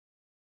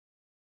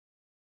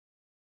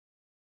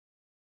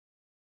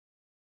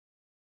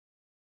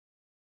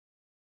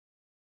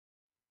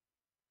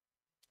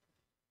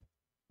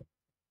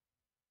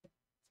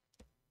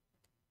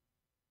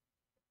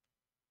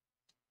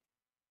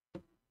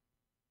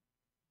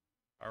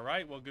All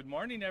right, well, good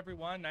morning,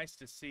 everyone. Nice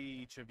to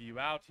see each of you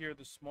out here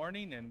this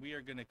morning, and we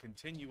are going to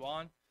continue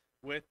on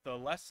with the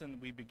lesson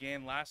we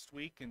began last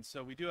week. And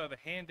so we do have a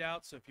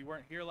handout, so if you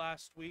weren't here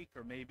last week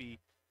or maybe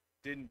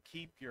didn't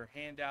keep your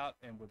handout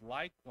and would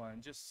like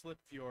one, just slip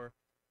your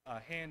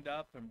hand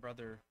up, and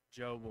Brother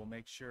Joe will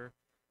make sure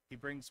he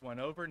brings one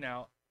over.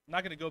 Now, I'm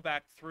not going to go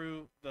back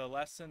through the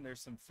lesson.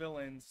 There's some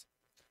fill-ins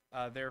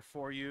there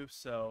for you,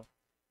 so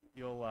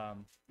you'll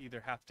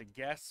either have to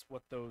guess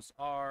what those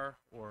are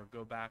or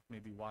go back,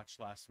 maybe watch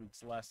last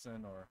week's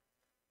lesson, or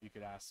you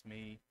could ask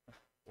me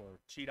or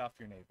cheat off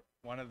your neighbor.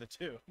 One of the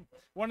two.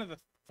 One of the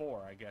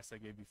four, I guess. I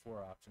gave you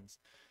four options.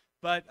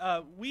 But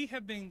we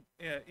have been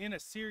in a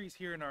series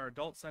here in our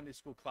adult Sunday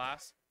school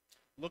class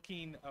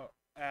looking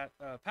at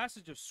a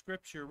passage of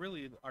Scripture.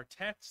 Really, our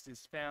text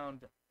is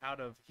found out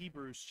of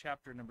Hebrews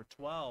chapter number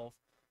 12,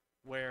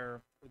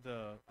 where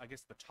the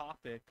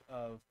topic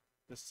of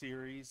the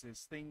series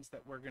is things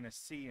that we're going to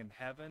see in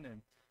heaven,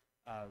 and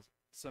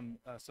some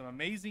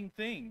amazing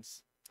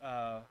things,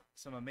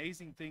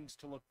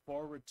 to look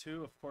forward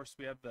to. Of course,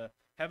 we have the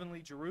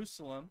heavenly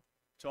Jerusalem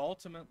to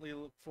ultimately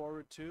look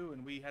forward to,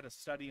 and we had a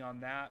study on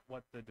that,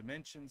 what the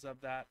dimensions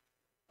of that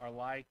are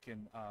like,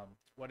 and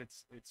what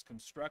it's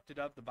constructed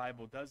of. The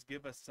Bible does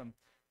give us some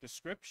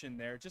description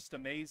there, just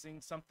amazing,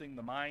 something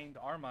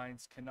our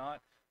minds cannot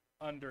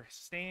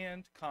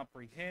understand,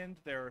 comprehend.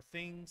 There are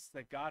things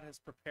that God has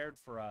prepared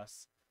for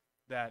us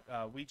that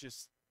we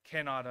just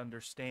cannot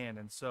understand.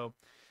 And so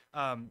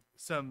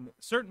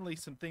certainly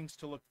some things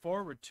to look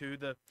forward to.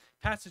 The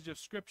passage of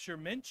Scripture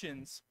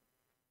mentions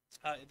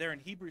there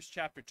in Hebrews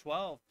chapter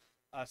 12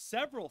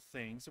 several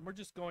things, and we're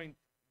just going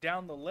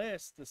down the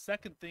list. The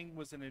second thing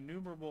was an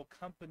innumerable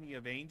company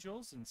of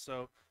angels, and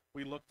so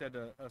we looked at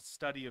a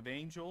study of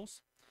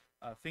angels.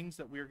 Things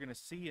that we're going to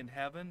see in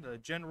heaven, the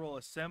general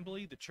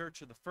assembly, the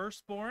church of the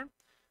firstborn.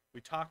 We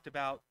talked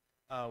about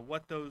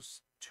what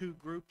those two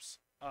groups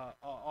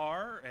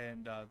are,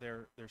 and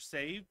they're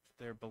saved,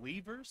 they're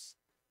believers,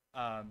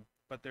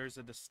 but there's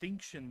a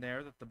distinction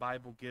there that the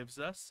Bible gives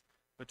us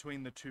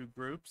between the two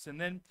groups.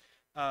 And then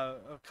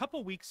a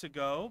couple weeks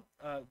ago,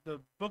 the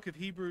book of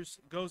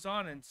Hebrews goes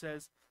on and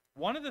says,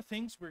 one of the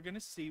things we're going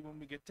to see when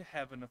we get to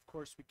heaven, of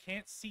course, we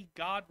can't see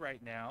God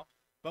right now,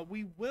 but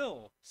we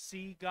will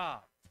see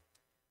God.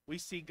 We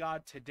see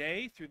God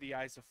today through the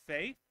eyes of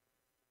faith.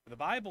 The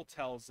Bible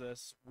tells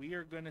us we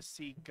are going to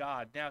see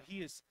God. Now,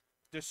 he is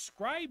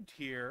described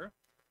here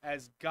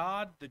as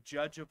God, the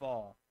judge of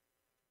all.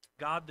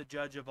 God, the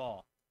judge of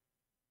all.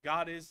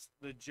 God is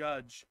the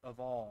judge of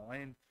all.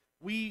 And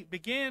we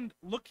began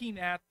looking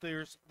at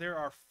there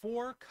are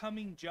four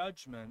coming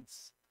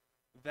judgments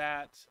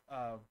that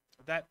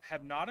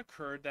have not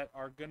occurred that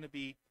are going to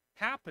be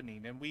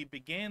happening. And we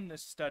began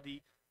this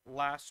study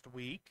last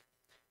week.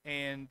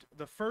 And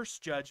the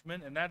first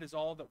judgment, and that is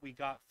all that we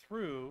got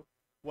through,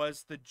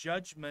 was the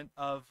judgment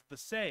of the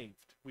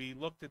saved. We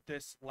looked at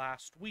this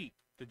last week,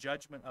 the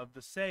judgment of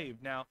the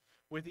saved. Now,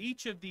 with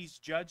each of these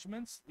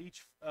judgments,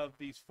 each of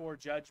these four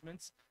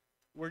judgments,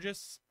 we're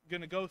just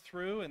going to go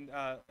through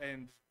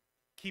and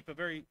keep a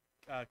very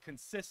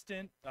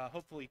consistent,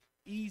 hopefully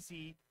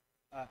easy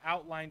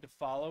outline to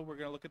follow. We're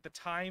going to look at the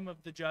time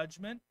of the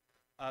judgment,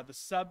 the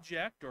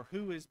subject or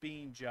who is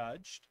being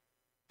judged,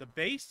 the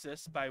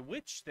basis by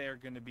which they're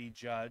going to be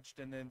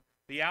judged, and then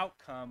the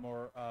outcome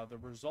or the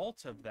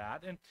result of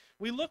that. And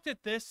we looked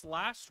at this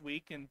last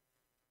week, and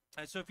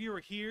so if you were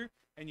here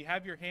and you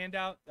have your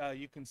handout,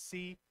 you can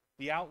see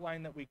the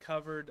outline that we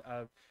covered.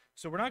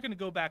 So we're not going to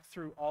go back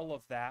through all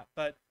of that,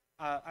 but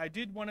I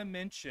did want to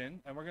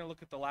mention, and we're going to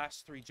look at the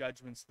last three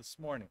judgments this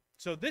morning.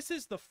 So this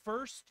is the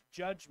first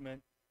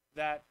judgment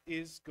that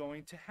is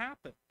going to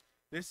happen.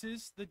 This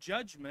is the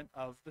judgment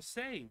of the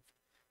saved.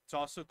 It's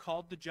also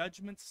called the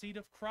judgment seat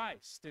of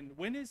Christ. And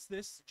when is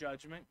this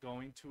judgment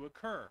going to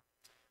occur?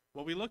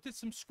 Well, we looked at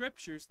some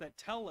scriptures that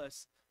tell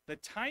us the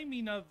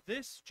timing of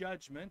this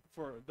judgment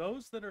for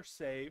those that are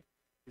saved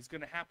is going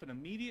to happen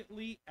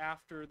immediately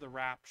after the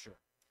rapture.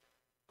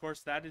 Of course,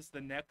 that is the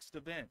next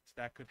event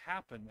that could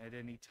happen at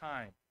any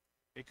time.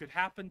 It could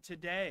happen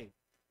today.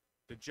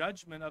 The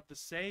judgment of the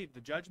saved,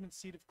 the judgment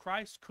seat of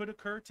Christ, could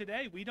occur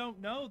today. We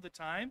don't know the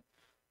time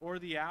or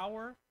the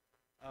hour.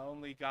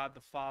 Only God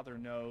the Father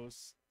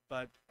knows.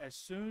 But as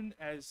soon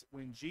as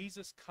when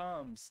Jesus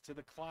comes to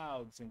the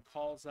clouds and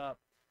calls up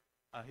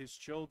his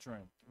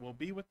children, we'll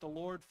be with the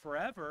Lord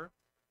forever.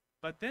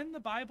 But then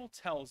the Bible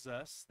tells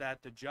us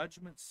that the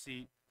judgment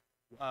seat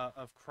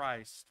of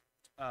Christ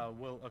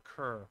will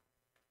occur.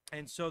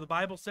 And so the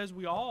Bible says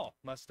we all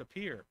must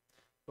appear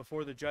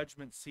before the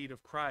judgment seat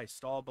of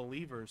Christ. All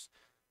believers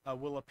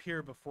will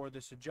appear before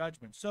this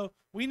judgment. So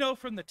we know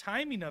from the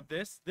timing of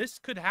this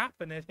could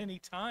happen at any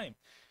time.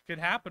 It could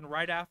happen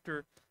right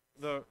after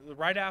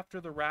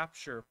the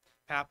rapture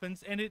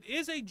happens, and it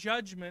is a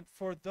judgment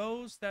for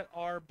those that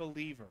are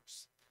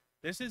believers.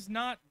 This is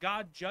not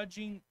God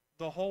judging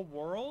the whole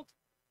world.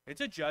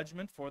 It's a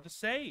judgment for the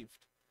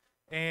saved.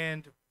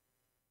 And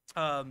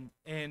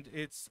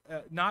it's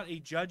not a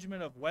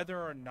judgment of whether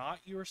or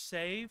not you're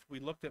saved. We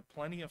looked at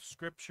plenty of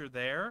scripture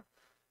there.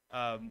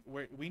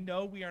 We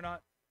know we are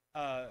not.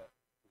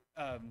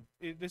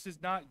 This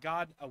is not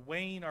God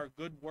weighing our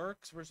good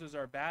works versus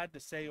our bad to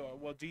say, oh,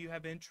 well, do you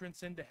have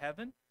entrance into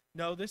heaven?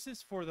 No, this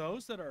is for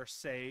those that are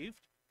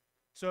saved.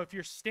 So if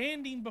you're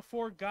standing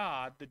before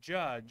God, the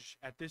judge,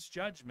 at this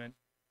judgment,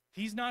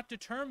 he's not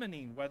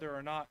determining whether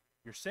or not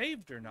you're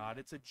saved or not.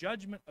 It's a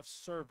judgment of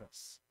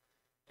service.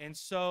 And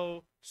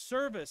so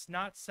service,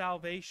 not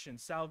salvation.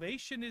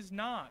 Salvation is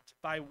not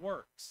by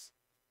works.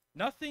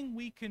 Nothing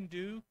we can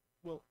do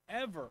will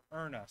ever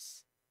earn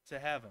us to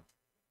heaven.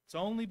 It's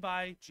only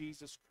by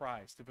Jesus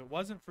Christ. If it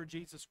wasn't for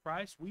Jesus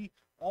Christ, we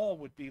all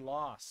would be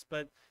lost.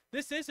 But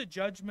this is a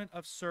judgment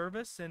of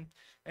service, and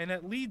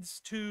it leads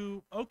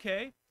to,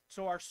 okay,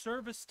 so our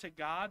service to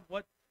God,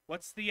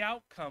 what's the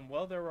outcome?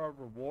 Well, there are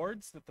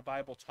rewards that the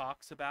Bible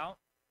talks about,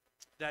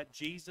 that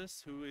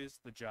Jesus, who is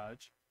the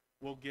judge,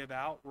 will give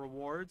out.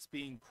 Rewards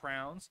being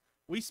crowns.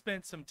 We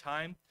spent some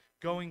time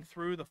going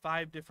through the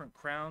 5 different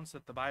crowns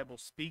that the Bible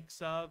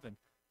speaks of and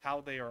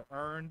how they are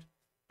earned,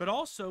 but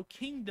also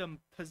kingdom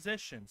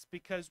positions,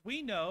 because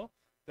we know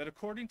that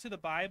according to the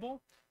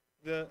Bible,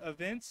 the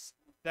events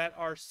that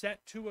are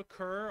set to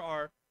occur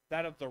are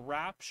that of the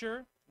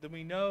rapture. Then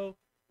we know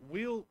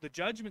the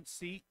judgment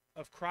seat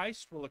of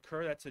Christ will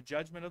occur. That's a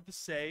judgment of the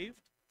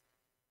saved.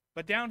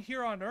 But down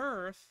here on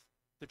earth,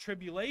 the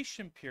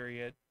tribulation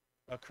period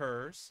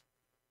occurs,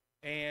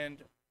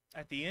 and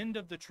at the end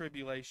of the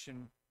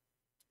tribulation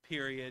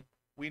period,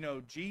 we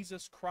know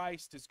Jesus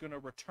Christ is going to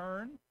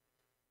return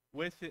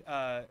with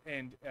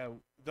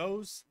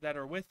those that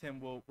are with him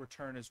will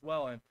return as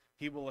well, and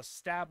he will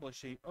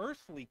establish a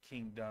earthly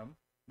kingdom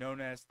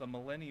known as the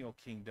millennial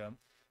kingdom.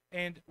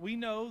 And we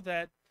know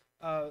that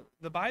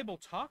the Bible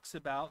talks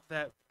about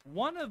that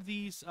one of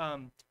these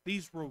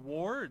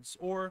rewards,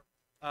 or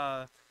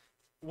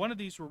one of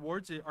these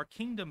rewards, are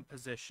kingdom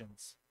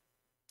positions.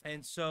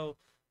 And so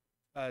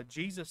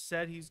Jesus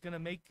said he's going to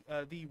make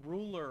thee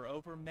ruler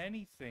over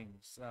many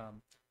things.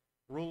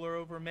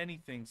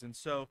 And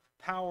so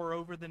power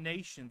over the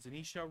nations, and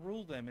he shall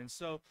rule them. And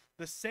so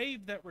the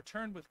saved that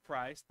return with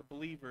Christ, the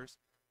believers,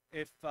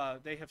 if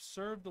they have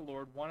served the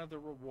Lord, one of the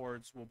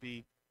rewards will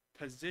be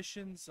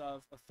positions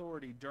of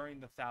authority during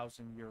the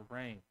 1,000-year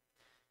reign.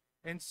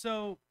 And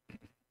so,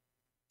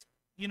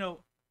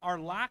 our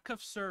lack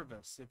of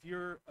service, if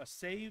you're a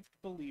saved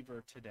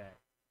believer today,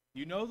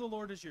 you know the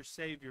Lord is your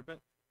Savior, but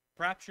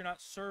perhaps you're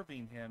not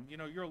serving him,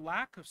 your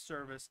lack of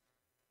service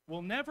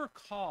will never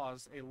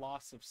cause a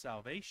loss of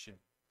salvation.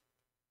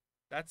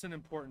 That's an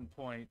important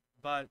point.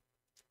 But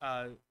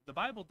the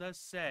Bible does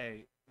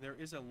say there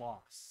is a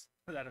loss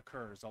that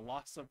occurs, a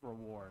loss of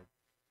reward.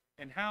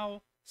 And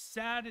how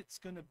sad it's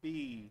going to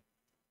be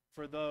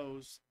for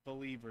those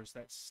believers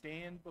that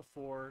stand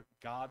before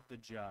God the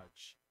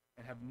judge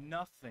and have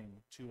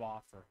nothing to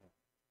offer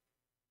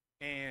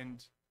him.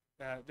 And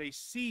they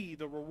see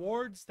the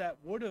rewards that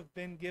would have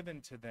been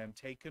given to them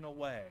taken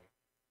away.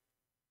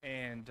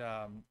 And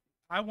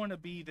I want to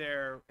be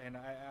there, and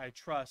I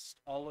trust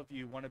all of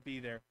you want to be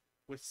there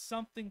with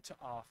something to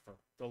offer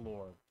the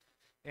Lord.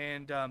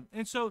 And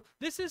so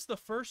this is the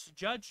first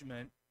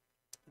judgment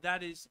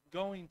that is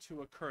going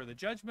to occur, the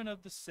judgment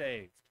of the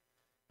saved.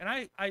 And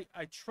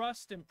I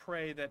trust and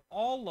pray that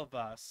all of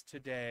us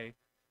today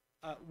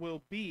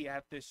will be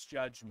at this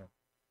judgment.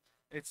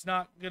 It's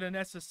not going to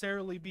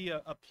necessarily be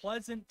a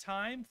pleasant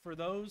time for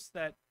those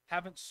that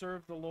haven't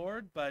served the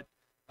Lord, but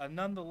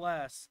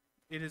nonetheless,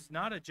 it is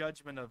not a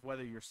judgment of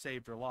whether you're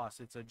saved or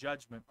lost. It's a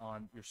judgment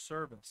on your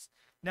service.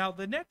 Now,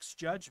 the next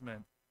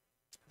judgment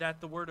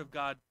that the Word of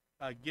God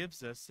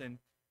gives us, and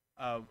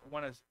I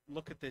want to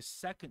look at this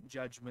second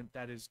judgment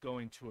that is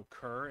going to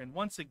occur. And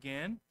once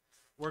again,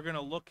 we're going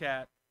to look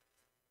at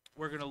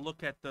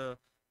the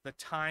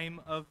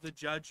time of the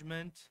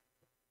judgment,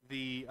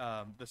 the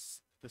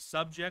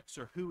subjects,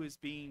 or who is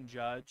being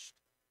judged,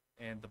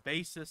 and the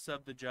basis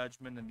of the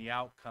judgment and the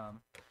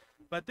outcome.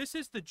 But this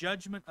is the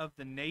judgment of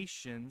the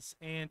nations.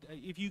 And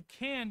if you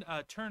can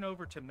turn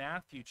over to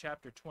Matthew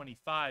chapter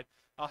 25,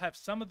 I'll have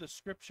some of the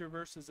scripture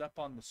verses up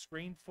on the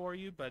screen for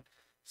you, but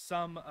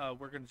some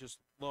we're going to just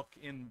look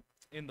in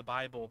the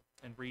Bible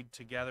and read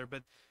together.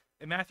 But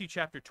in Matthew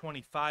chapter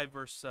 25,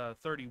 verse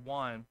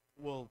 31,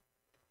 we'll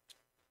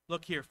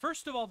look here.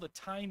 First of all, the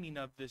timing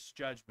of this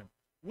judgment.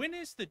 When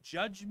is the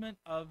judgment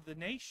of the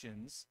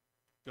nations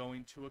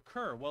going to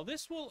occur? Well,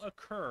 this will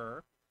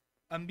occur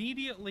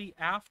immediately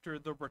after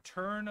the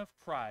return of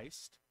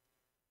Christ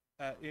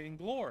in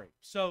glory.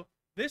 So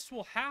this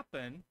will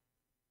happen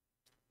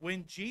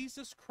when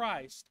Jesus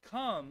Christ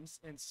comes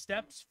and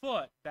steps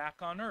foot back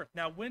on earth.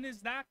 Now, when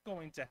is that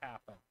going to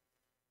happen?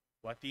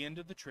 Well, at the end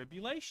of the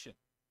tribulation.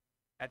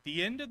 At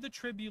the end of the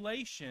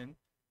tribulation,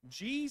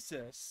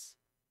 Jesus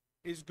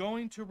is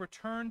going to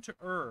return to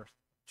earth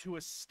to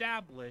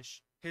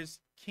establish his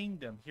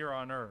kingdom here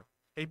on earth,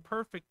 a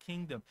perfect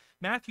kingdom.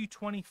 Matthew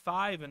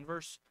 25 and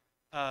verse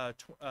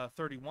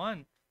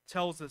 31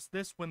 tells us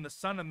this: when the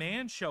Son of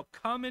Man shall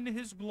come in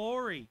his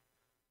glory,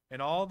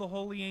 and all the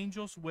holy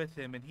angels with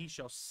him, and he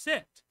shall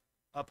sit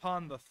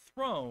upon the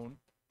throne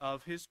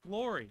of his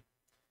glory.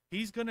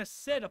 He's going to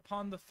sit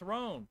upon the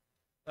throne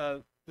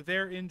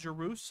there in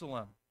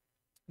Jerusalem.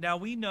 Now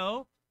we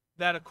know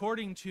that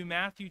according to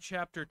Matthew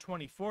chapter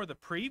 24, the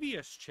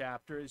previous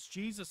chapter, as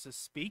Jesus is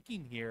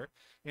speaking here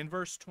in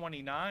verse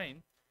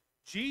 29,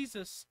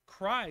 Jesus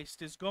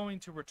Christ is going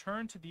to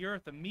return to the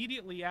earth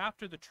immediately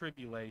after the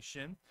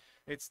tribulation.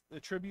 The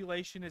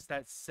tribulation is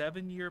that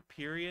 7-year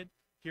period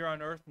here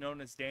on earth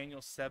known as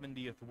Daniel's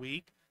 70th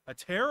week, a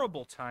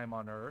terrible time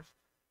on earth,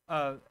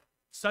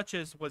 such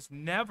as was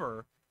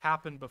never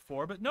happened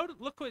before. But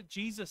look what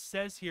Jesus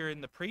says here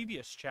in the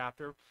previous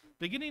chapter,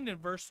 beginning in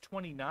verse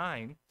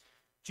 29.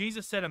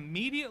 Jesus said,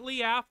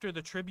 immediately after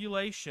the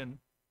tribulation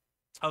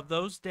of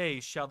those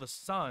days shall the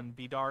sun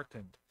be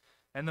darkened,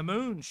 and the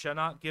moon shall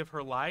not give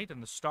her light,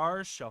 and the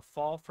stars shall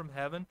fall from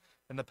heaven,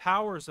 and the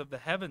powers of the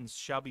heavens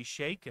shall be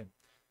shaken.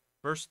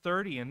 Verse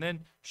 30, and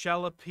then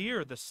shall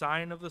appear the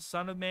sign of the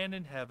Son of Man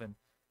in heaven,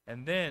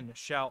 and then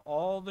shall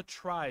all the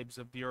tribes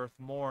of the earth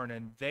mourn,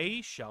 and they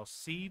shall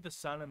see the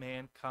Son of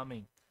Man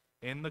coming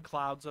in the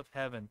clouds of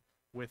heaven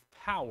with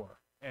power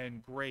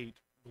and great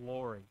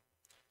glory.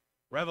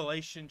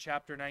 Revelation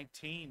chapter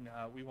 19,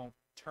 we won't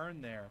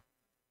turn there,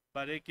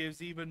 but it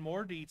gives even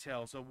more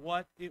details of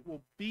what it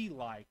will be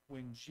like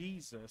when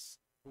Jesus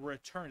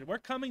returns. We're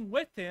coming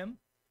with him.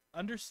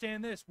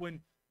 Understand this,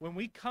 when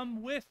we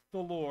come with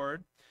the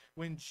Lord,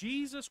 when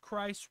Jesus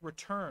Christ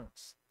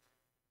returns,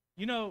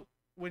 you know,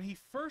 when he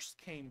first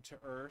came to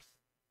earth,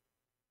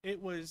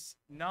 it was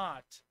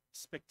not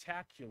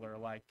spectacular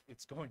like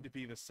it's going to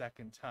be the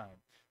second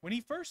time. When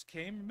he first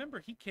came, remember,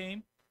 he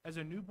came as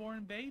a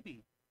newborn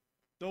baby.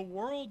 The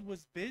world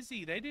was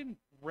busy. They didn't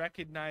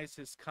recognize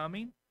his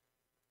coming.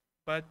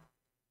 But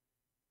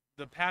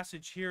the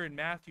passage here in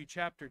Matthew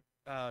chapter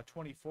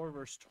 24,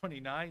 verse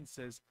 29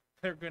 says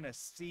they're going to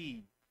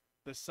see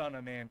the Son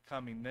of Man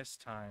coming this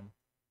time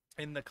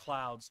in the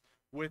clouds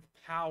with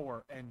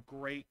power and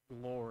great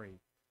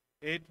glory.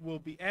 It will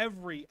be,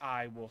 every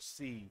eye will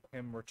see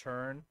him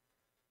return.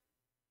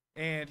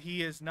 And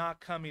he is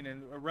not coming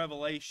in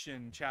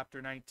Revelation chapter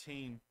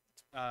 19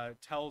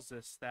 tells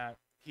us that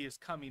he is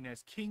coming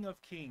as King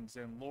of Kings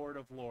and Lord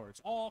of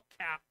Lords. All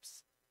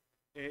caps.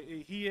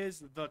 He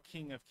is the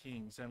King of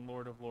Kings and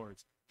Lord of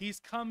Lords. He's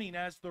coming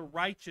as the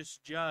righteous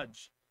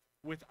judge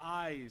with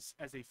eyes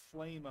as a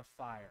flame of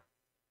fire.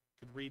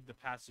 You could read the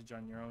passage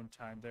on your own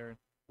time there in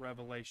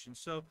Revelation.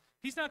 So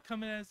he's not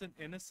coming as an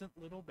innocent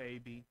little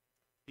baby.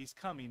 He's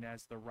coming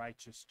as the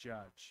righteous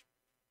judge.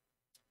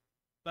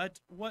 But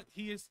what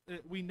he is,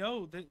 we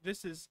know that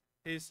this is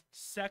his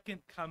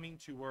second coming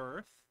to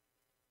earth.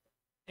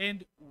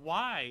 And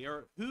why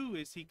or who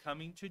is he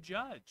coming to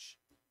judge?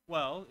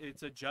 Well,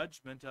 it's a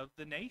judgment of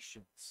the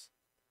nations.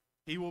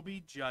 He will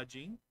be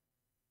judging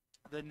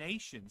the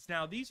nations.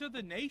 Now, these are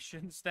the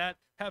nations that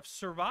have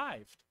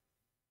survived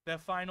the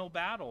final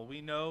battle.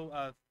 We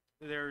know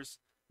there's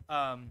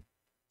going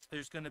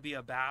to be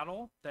a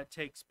battle that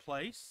takes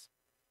place,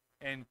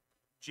 and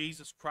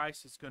Jesus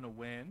Christ is going to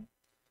win.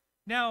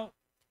 Now,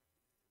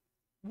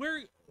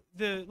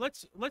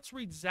 let's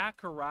read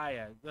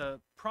Zechariah,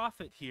 the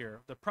prophet here,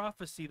 the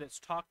prophecy that's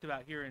talked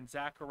about here in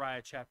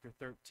Zechariah chapter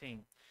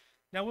 13.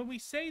 Now, when we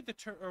say the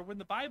term, or when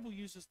the Bible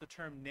uses the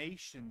term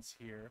nations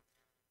here,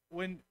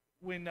 when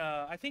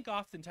I think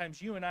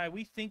oftentimes you and I,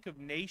 we think of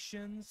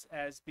nations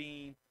as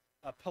being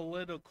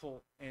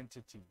political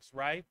entities,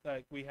 right?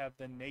 Like we have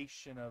the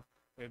nation of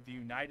the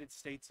United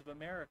States of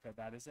America.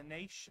 That is a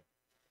nation.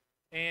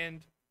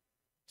 And,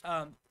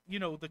 you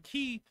know, the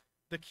key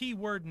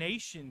word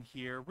nation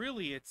here,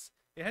 really it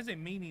has a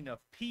meaning of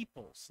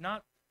peoples,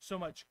 not so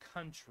much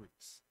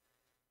countries.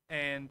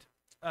 And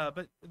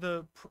but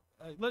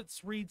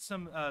let's read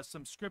some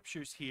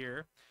scriptures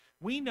here.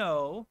 We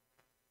know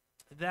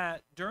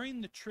that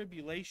during the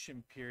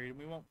tribulation period, and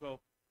we won't go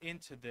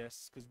into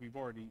this because we've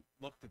already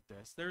looked at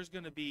this, it's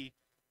going to be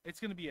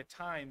a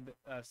time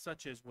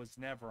such as was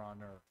never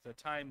on earth, a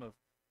time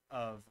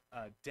of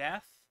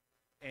death,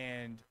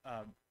 and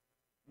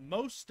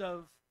most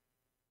of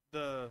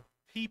the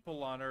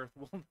people on earth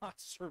will not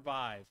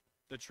survive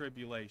the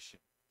tribulation.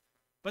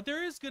 But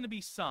there is going to be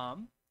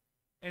some.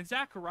 And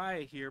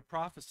Zechariah here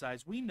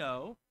prophesies, we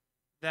know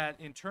that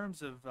in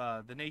terms of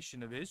the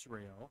nation of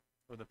Israel,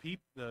 or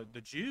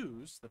the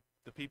Jews,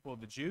 the people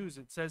of the Jews,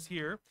 it says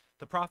here,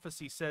 the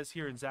prophecy says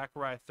here in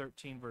Zechariah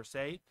 13, verse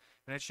 8,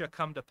 and it shall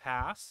come to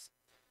pass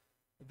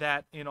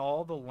that in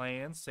all the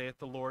land, saith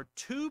the Lord,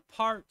 2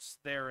 parts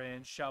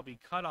therein shall be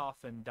cut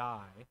off and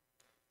die,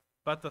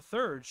 but the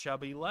third shall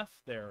be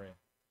left therein.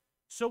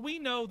 So we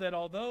know that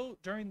although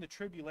during the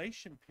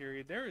tribulation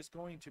period, there is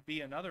going to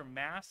be another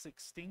mass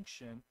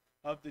extinction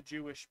of the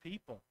Jewish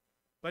people.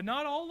 But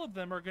not all of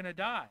them are going to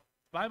die.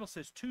 The Bible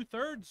says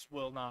 2/3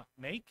 will not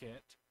make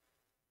it,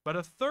 but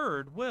a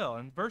third will.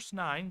 And verse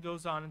 9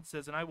 goes on and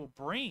says, and I will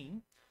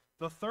bring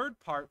the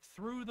third part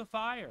through the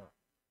fire,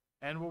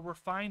 and will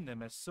refine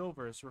them as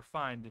silver is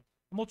refined,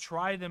 and will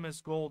try them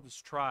as gold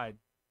is tried.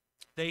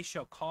 They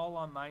shall call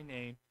on my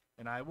name,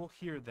 and I will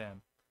hear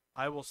them.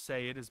 I will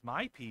say, it is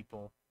my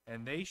people,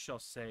 and they shall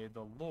say,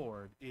 the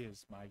Lord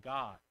is my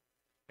God.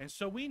 And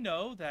so we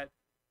know that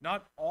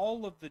Not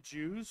all of the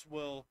Jews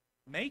will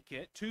make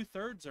it.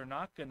 2/3 are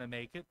not going to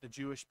make it, the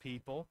Jewish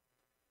people.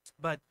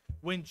 But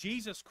when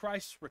Jesus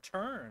Christ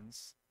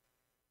returns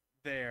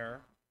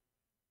there,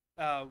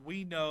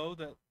 we know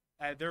that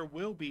there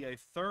will be a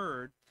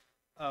third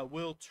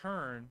will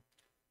turn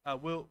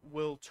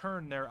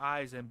their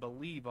eyes and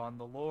believe on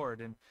the Lord.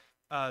 And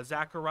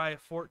Zechariah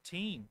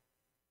 14,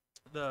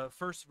 the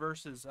first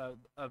verses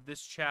of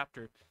this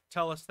chapter,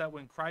 tell us that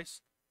when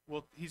Christ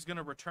he's going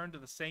to return to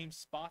the same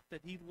spot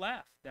that he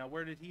left. Now,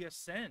 where did he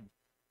ascend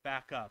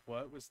back up?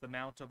 Well, it was the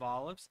Mount of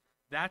Olives.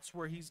 That's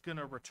where he's going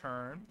to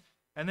return.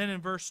 And then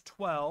in verse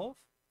 12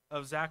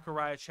 of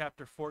Zechariah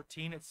chapter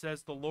 14, it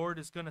says the Lord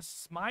is going to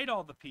smite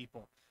all the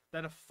people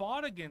that have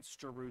fought against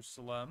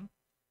Jerusalem.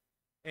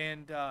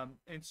 And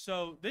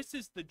so this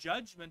is the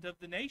judgment of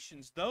the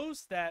nations.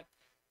 Those that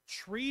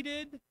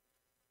treated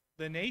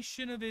the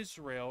nation of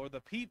Israel, or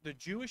the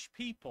Jewish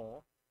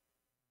people,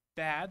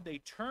 bad, they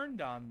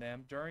turned on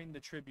them during the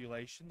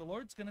tribulation, the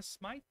Lord's going to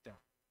smite them.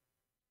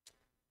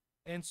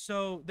 And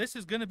so this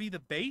is going to be the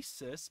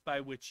basis by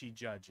which he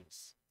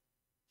judges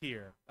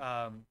here.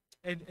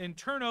 And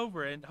turn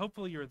over, and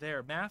hopefully you're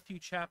there, Matthew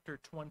chapter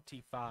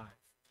 25.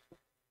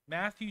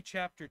 Matthew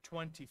chapter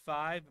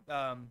 25,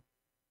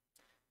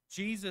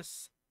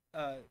 Jesus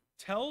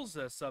tells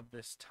us of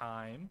this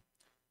time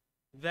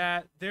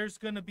that there's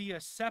going to be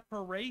a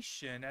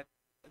separation at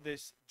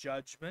this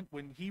judgment.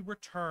 When he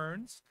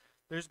returns,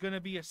 there's going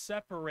to be a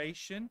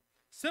separation.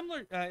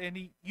 Similar, and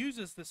he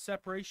uses the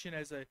separation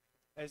as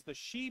the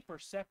sheep are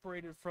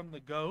separated from the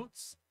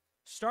goats,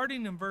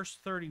 starting in verse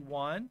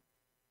 31.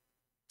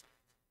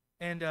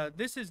 And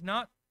this is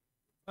not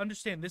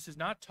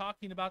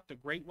talking about the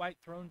great white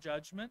throne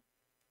judgment.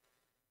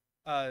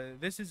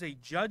 This is a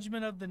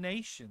judgment of the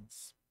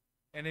nations.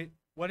 And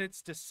what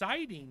it's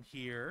deciding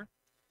here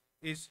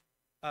is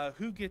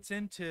who gets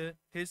into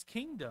his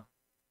kingdom,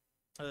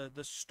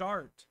 the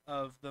start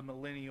of the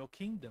millennial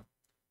kingdom.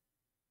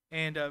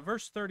 And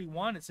verse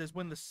 31, it says,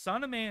 when the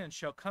Son of Man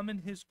shall come in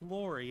his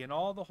glory, and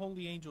all the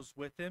holy angels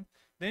with him,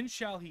 then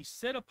shall he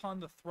sit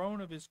upon the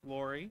throne of his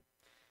glory.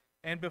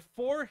 And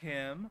before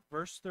him,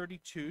 verse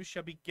 32,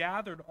 shall be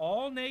gathered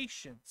all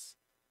nations,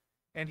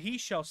 and he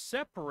shall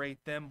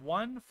separate them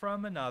one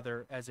from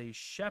another, as a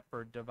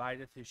shepherd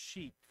divideth his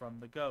sheep from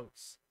the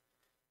goats.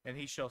 And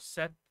he shall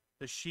set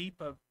the sheep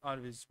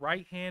on his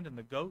right hand, and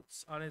the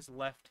goats on his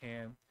left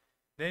hand.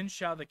 Then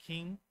shall the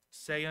king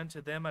say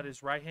unto them at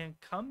his right hand,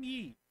 come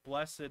ye,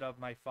 blessed of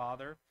my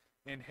Father,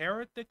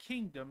 inherit the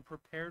kingdom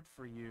prepared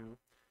for you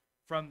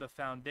from the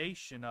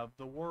foundation of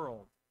the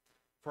world.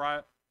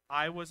 For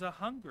I was a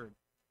hungered,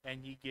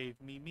 and ye gave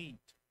me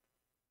meat.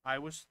 I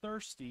was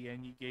thirsty,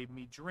 and ye gave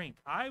me drink.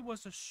 I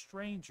was a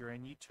stranger,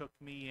 and ye took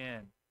me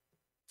in.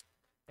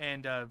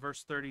 And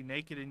verse 30,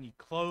 naked, and ye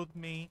clothed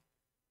me.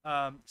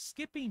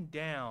 Skipping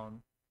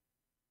down,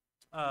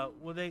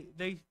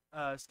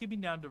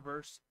 skipping down to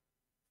verse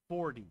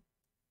 40.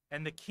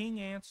 And the king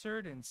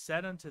answered and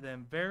said unto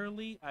them,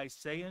 verily I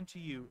say unto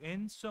you,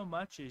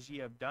 insomuch as ye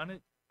have done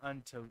it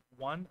unto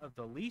one of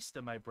the least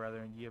of my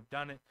brethren, ye have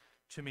done it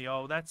to me.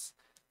 Oh,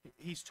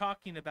 he's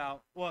talking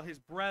about, his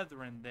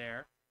brethren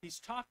there. He's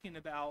talking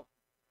about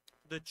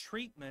the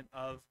treatment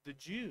of the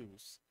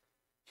Jews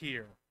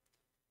here.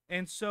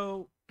 And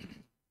so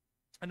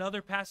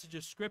another passage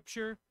of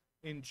scripture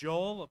in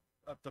Joel,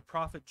 of the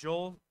prophet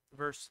Joel,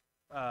 verse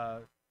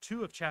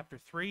 2 of chapter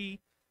 3,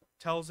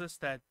 tells us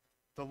that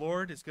the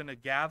Lord is going to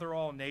gather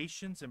all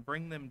nations and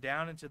bring them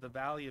down into the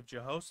valley of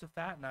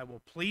Jehoshaphat, and I will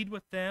plead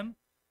with them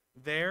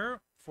there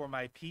for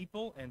my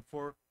people and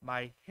for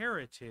my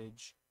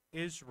heritage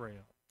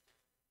Israel,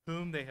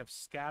 whom they have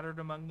scattered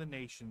among the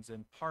nations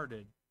and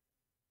parted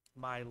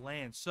my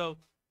land. So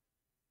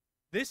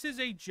this is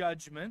a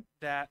judgment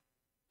that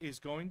is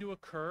going to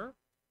occur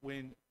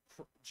when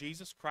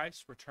Jesus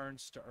Christ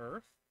returns to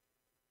earth.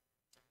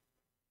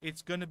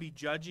 It's going to be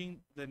judging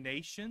the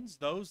nations,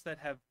 those that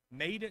have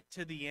made it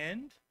to the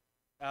end.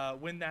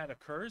 When that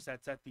occurs,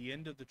 that's at the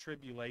end of the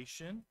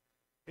tribulation.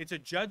 It's a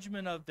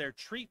judgment of their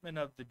treatment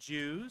of the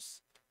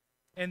Jews.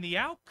 And the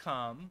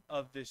outcome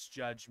of this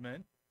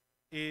judgment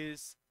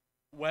is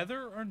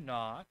whether or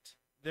not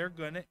they're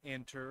going to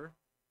enter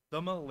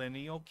the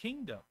millennial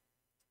kingdom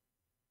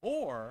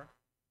or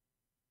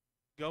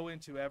go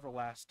into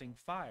everlasting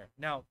fire.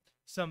 Now,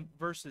 some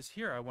verses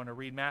here I want to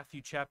read. Matthew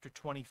chapter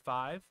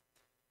 25.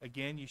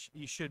 Again,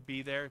 you should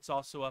be there. It's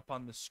also up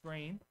on the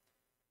screen.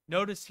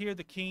 Notice here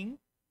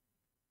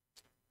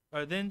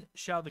then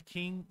shall the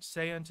king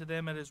say unto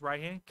them at his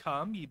right hand,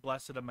 come, ye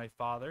blessed of my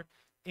Father,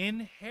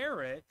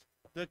 inherit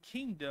the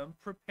kingdom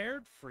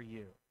prepared for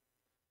you.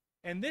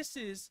 And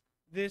this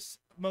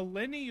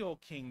millennial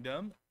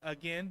kingdom.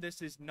 Again,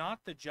 this is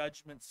not the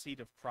judgment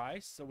seat of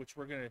Christ, so which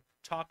we're going to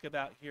talk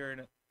about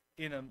here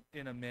in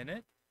a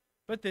minute.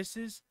 But this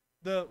is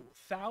the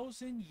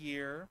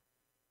 1,000-year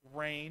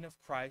reign of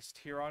Christ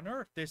here on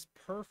earth, this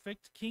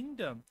perfect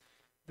kingdom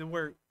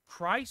where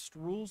Christ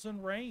rules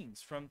and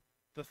reigns from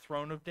the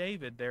throne of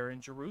David there in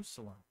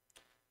Jerusalem.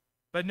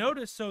 But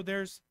notice, so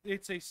there's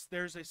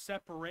a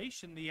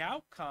separation. The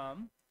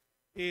outcome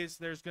is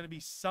there's going to be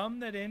some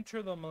that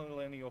enter the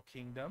millennial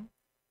kingdom.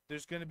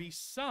 There's going to be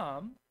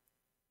some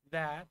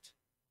that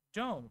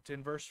don't.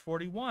 In verse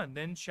 41,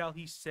 then shall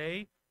he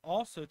say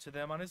also to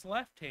them on his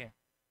left hand,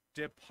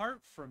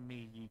 depart from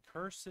me, ye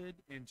cursed,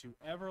 into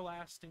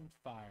everlasting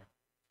fire.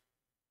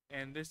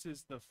 And this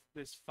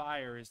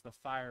fire is the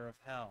fire of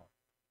hell.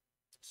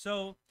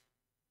 So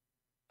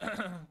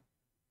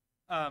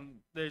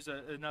there's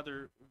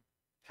another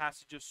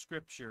passage of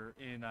scripture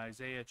in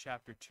Isaiah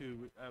chapter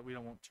 2. We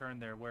don't want to turn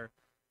there, where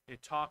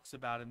it talks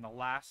about in the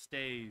last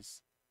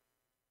days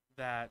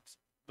that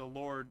the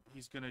Lord,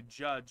 he's going to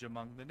judge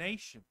among the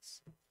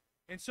nations.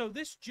 And so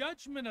this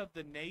judgment of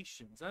the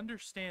nations,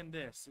 understand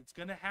this, it's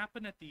going to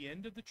happen at the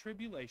end of the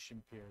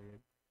tribulation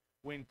period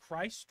when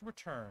Christ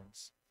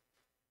returns.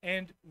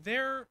 And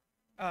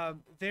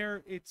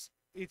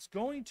it's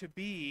going to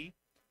be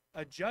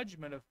a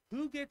judgment of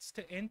who gets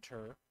to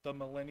enter the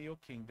millennial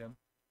kingdom,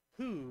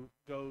 who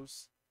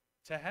goes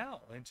to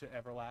hell, into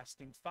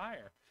everlasting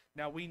fire.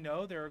 Now we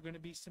know there are going to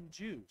be some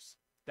Jews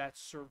that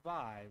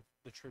survive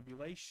the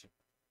tribulation.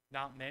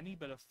 Not many,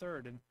 but a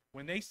third. And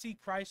when they see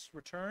Christ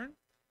return,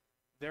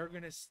 they're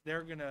gonna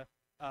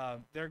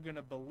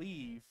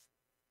believe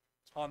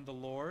on the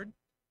Lord,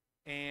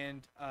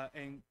 and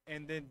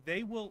then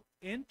they will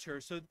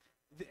enter. So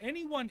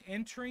anyone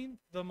entering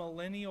the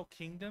millennial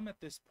kingdom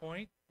at this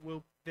point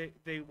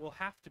they will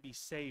have to be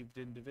saved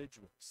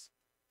individuals,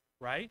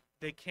 right?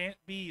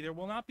 There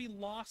will not be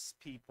lost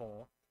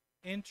people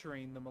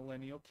entering the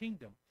millennial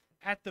kingdom.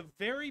 At the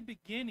very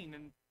beginning,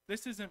 and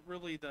this isn't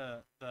really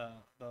the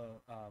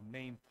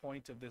main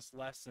point of this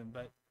lesson,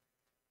 but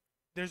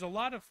there's a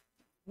lot of,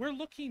 we're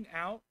looking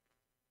out,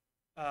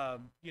 the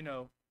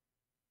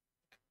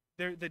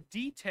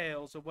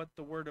details of what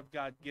the Word of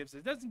God gives.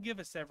 It doesn't give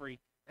us every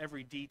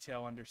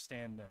detail,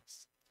 understand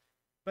this.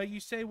 But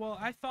you say, well,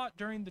 I thought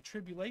during the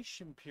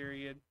tribulation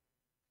period,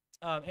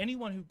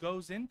 anyone who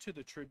goes into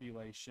the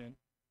tribulation,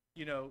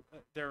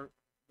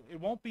 it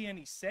won't be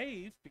any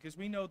saved, because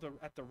we know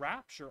at the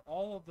rapture,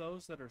 all of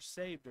those that are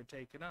saved are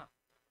taken up.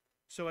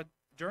 So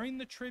during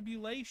the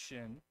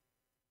tribulation,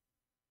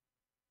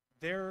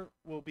 there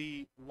will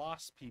be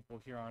lost people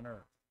here on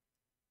earth.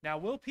 Now,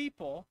 will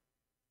people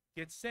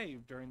get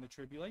saved during the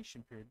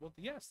tribulation period? Well,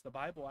 yes, the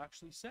Bible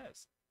actually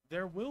says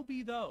there will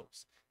be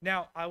those.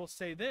 Now, I will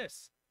say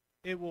this.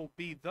 It will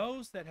be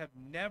those that have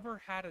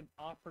never had an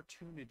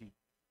opportunity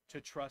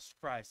to trust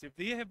Christ. If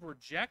they have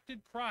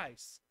rejected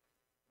Christ,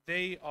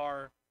 they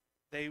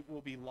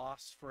will be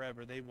lost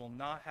forever. They will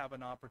not have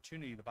an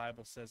opportunity. The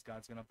Bible says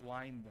God's going to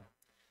blind them.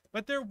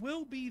 But there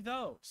will be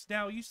those.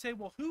 Now, you say,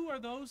 well, who are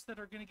those that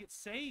are going to get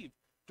saved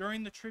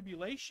during the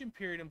tribulation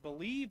period and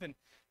believe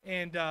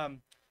and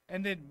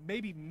then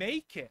maybe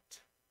make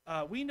it?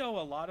 We know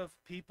a lot of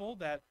people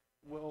that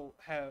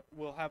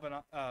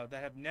that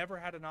have never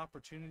had an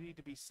opportunity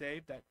to be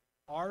saved, that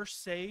are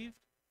saved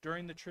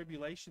during the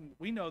tribulation.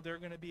 We know they're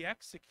going to be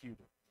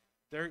executed.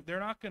 They're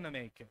not going to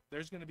make it.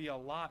 There's going to be a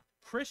lot.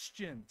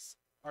 Christians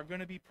are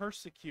going to be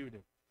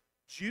persecuted.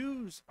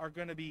 Jews are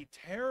going to be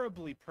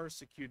terribly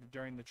persecuted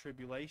during the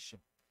tribulation.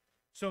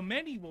 So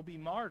many will be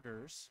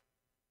martyrs,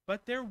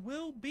 but there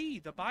will be,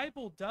 the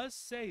Bible does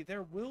say,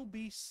 there will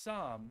be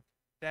some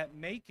that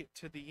make it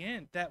to the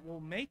end, that will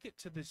make it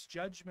to this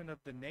judgment of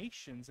the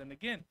nations. And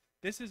again,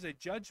 this is a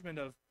judgment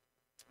of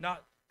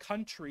not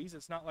countries.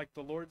 It's not like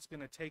the Lord's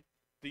going to take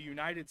the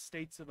United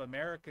States of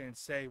America and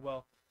say,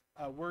 well,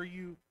 were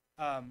you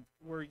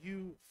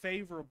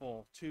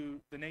favorable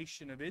to the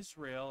nation of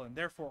Israel, and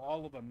therefore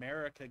all of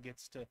America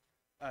gets to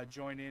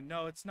join in?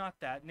 No, it's not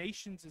that.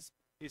 Nations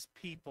is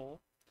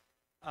people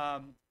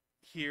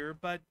here,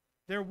 but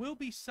there will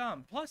be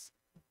some. Plus,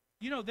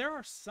 there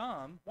are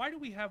some. Why do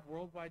we have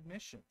worldwide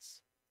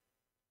missions?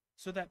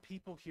 So that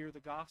people hear the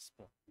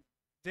gospel.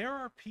 There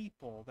are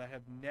people that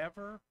have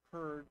never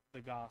heard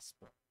the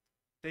gospel.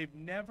 They've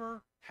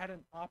never had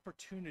an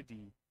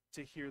opportunity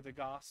to hear the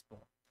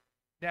gospel.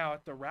 Now,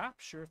 at the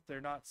rapture, if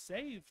they're not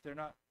saved, they're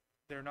not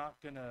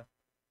going to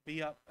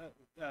be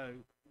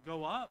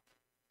go up,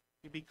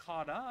 be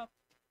caught up,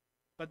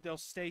 but they'll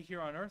stay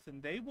here on earth,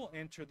 and they will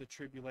enter the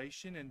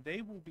tribulation, and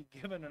they will be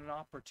given an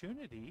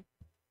opportunity.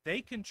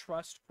 They can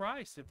trust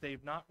Christ if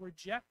they've not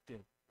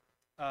rejected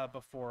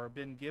before or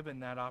been given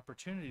that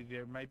opportunity.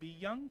 There might be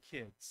young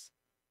kids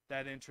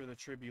that enter the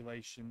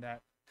tribulation,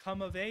 that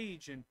come of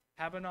age and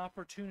have an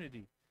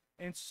opportunity.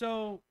 And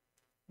so,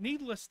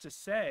 needless to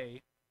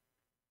say,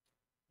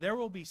 there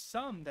will be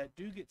some that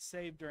do get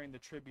saved during the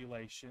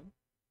tribulation,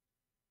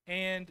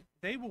 and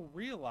they will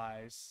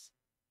realize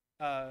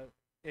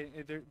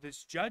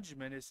this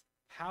judgment is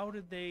how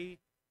did they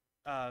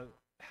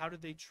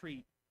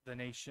treat the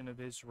nation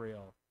of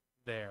Israel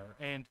there,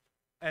 and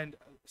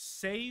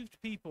saved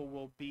people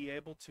will be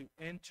able to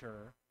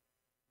enter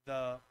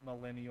the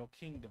millennial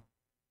kingdom.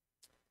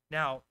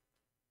 Now,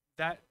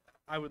 that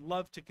I would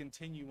love to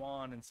continue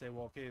on and say,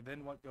 well, okay,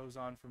 then what goes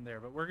on from there?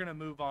 But we're going to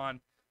move on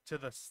to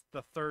the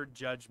third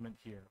judgment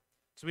here.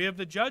 So we have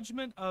the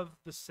judgment of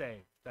the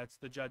saved. That's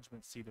the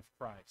judgment seat of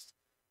Christ.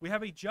 We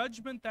have a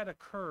judgment that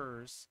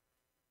occurs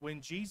when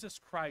Jesus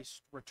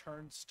Christ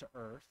returns to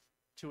earth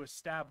to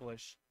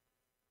establish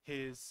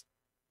his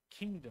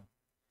kingdom.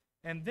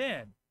 And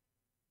then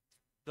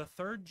the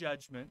third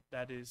judgment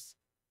that is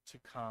to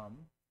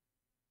come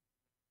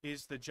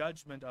is the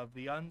judgment of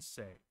the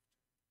unsaved,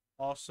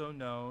 also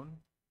known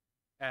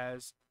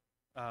as,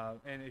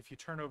 and if you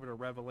turn over to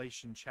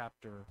Revelation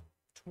chapter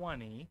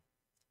 20,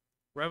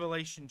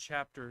 Revelation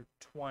chapter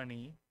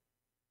 20,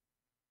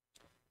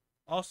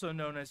 also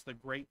known as the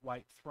Great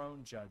White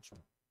Throne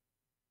Judgment.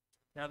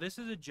 Now, this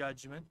is a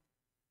judgment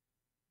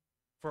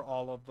for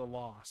all of the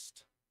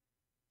lost.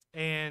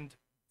 And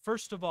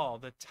first of all,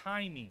 the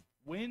timing.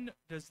 When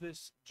does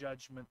this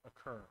judgment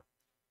occur?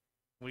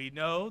 We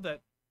know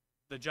that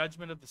the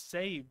judgment of the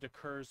saved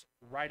occurs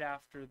right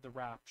after the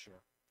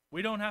rapture.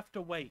 We don't have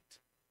to wait.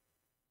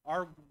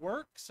 Our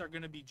works are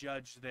going to be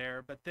judged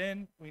there, but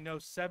then we know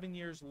 7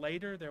 years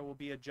later there will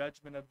be a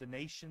judgment of the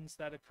nations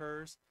that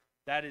occurs.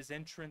 That is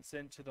entrance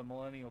into the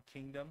millennial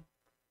kingdom.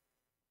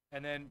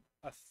 And then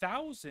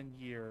 1,000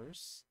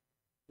 years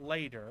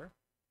later,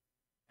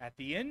 at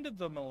the end of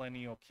the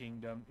millennial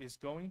kingdom, is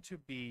going to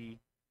be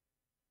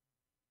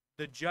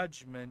the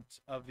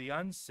judgment of the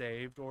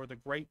unsaved, or the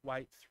Great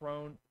White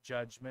Throne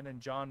Judgment. And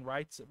John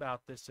writes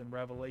about this in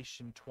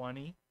Revelation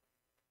 20.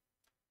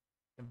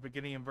 And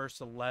beginning in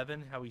verse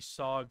 11, how he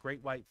saw a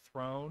great white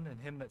throne,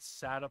 and him that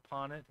sat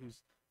upon it,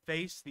 whose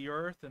face the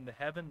earth and the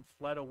heaven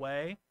fled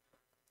away,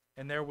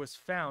 and there was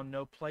found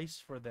no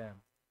place for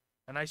them.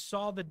 And I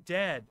saw the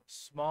dead,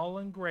 small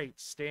and great,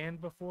 stand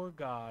before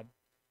God,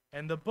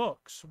 and the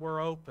books were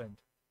opened.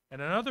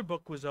 And another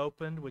book was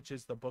opened, which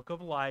is the book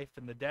of life,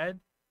 and the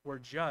dead were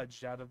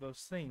judged out of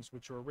those things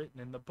which were written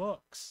in the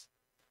books,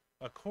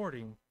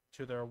 according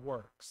to their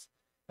works.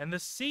 And the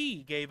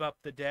sea gave up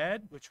the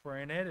dead which were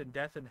in it, and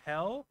death and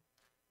hell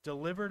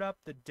delivered up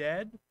the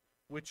dead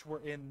which were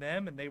in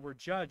them, and they were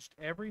judged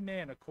every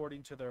man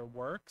according to their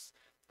works.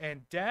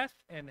 And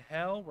death and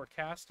hell were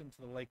cast into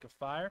the lake of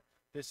fire.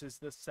 This is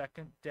the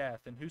second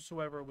death. And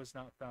whosoever was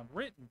not found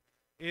written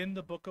in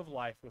the book of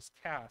life was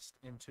cast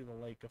into the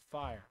lake of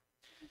fire.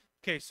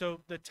 Okay,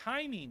 so the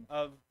timing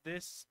of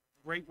this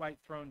Great White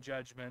Throne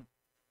Judgment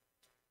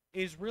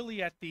is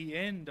really at the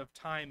end of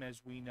time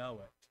as we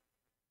know it.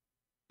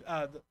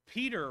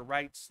 Peter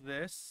writes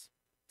this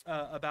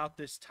about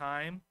this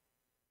time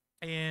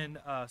in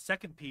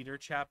 2 Peter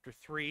chapter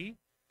 3. It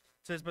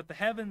says, "But the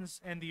heavens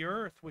and the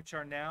earth, which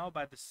are now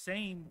by the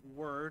same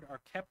word, are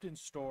kept in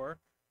store,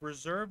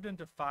 reserved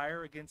unto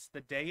fire against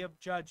the day of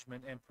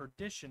judgment and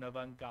perdition of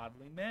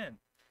ungodly men."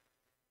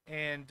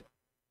 And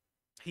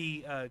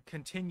he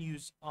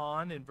continues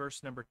on in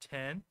verse number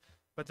 10.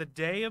 "But the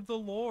day of the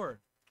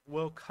Lord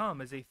will come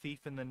as a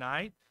thief in the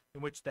night,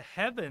 in which the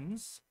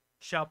heavens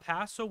shall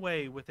pass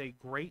away with a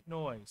great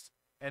noise,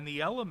 and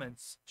the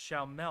elements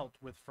shall melt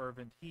with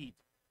fervent heat,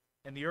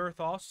 and the earth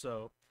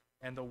also,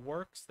 and the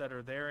works that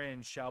are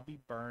therein shall be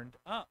burned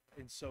up."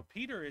 And so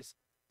Peter is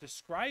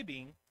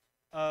describing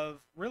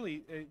of really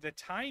the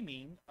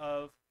timing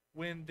of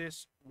when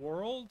this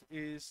world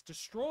is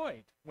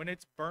destroyed, when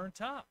it's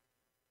burnt up.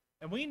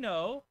 And we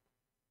know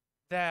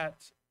the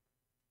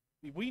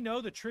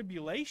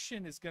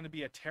tribulation is going to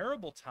be a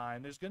terrible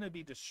time. There's going to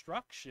be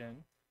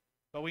destruction.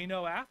 But we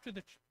know after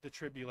the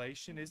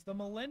tribulation is the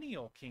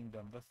millennial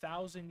kingdom, the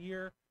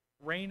 1,000-year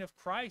reign of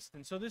Christ.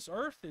 And so this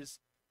earth is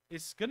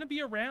going to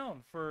be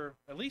around for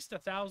at least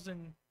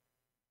 1,000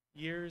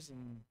 years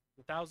and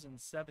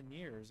 1,007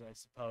 years, I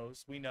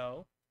suppose. We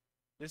know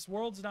this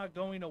world's not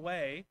going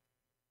away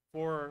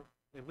for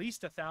at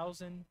least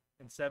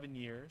 1,007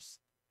 years,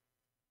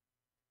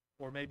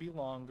 or maybe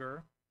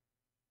longer.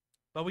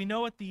 But we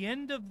know at the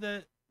end of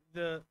the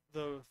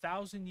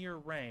 1,000-year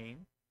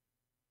reign,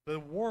 the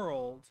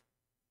world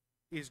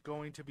is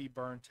going to be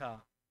burnt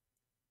up.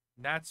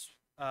 And that's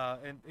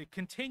and it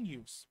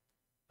continues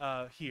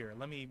here.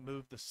 Let me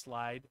move the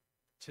slide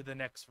to the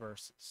next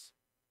verses.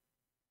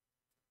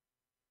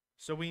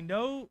 So we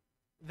know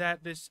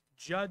that this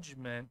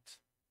judgment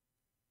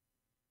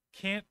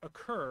can't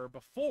occur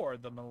before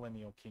the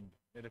millennial kingdom.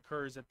 It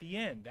occurs at the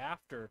end,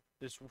 after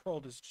this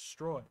world is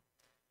destroyed,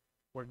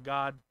 where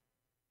God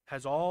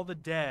has all the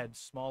dead,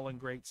 small and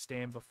great,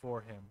 stand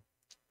before him.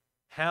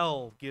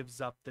 Hell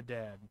gives up the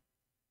dead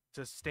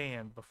to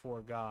stand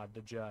before God,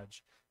 the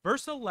judge.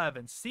 Verse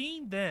 11,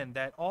 "Seeing then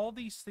that all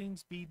these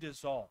things be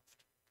dissolved,"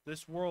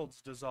 this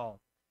world's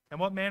dissolved, "and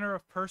what manner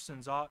of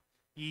persons ought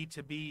ye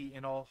to be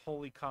in all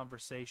holy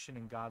conversation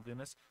and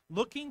godliness,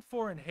 looking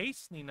for and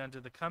hastening unto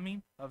the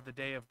coming of the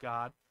day of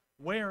God,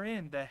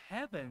 wherein the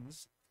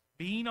heavens,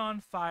 being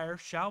on fire,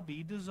 shall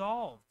be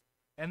dissolved,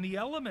 and the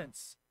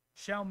elements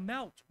shall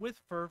melt with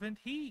fervent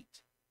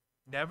heat.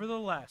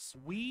 Nevertheless,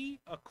 we,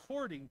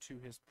 according to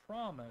his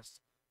promise,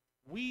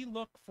 we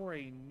look for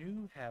a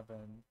new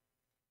heaven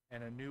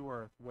and a new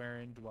earth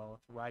wherein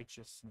dwelleth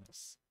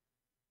righteousness."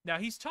 Now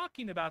he's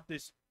talking about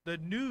the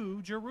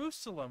new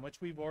Jerusalem,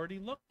 which we've already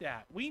looked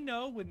at. We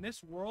know when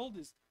this world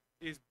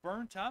is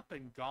burnt up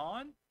and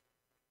gone,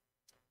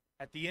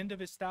 at the end of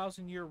his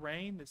 1,000-year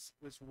reign,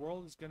 this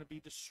world is going to be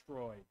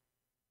destroyed.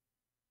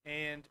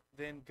 And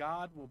then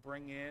God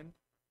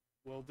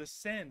will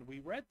descend. We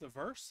read the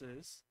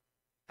verses,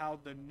 how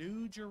the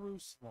new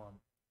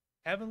Jerusalem,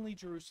 heavenly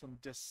Jerusalem,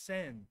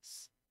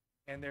 descends,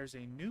 and there's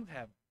a new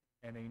heaven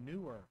and a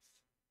new earth,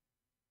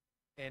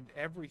 and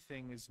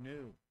everything is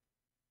new.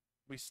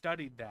 We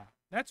studied that.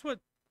 That's what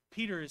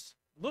Peter is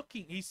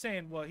looking. He's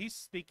saying, well, he's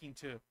speaking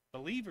to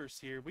believers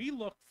here. We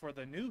look for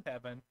the new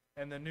heaven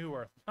and the new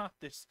earth, not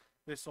this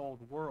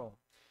old world.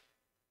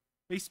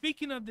 He's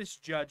speaking of this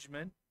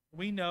judgment.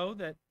 We know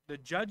that the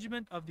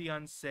judgment of the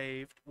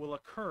unsaved will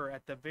occur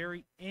at the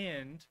very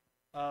end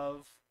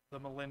of the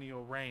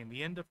millennial reign,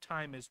 the end of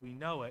time as we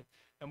know it.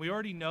 And we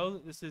already know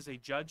that this is a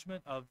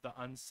judgment of the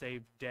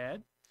unsaved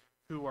dead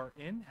who are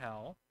in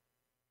hell.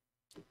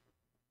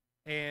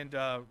 And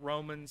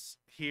Romans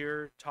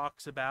here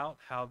talks about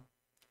how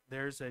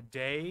there's a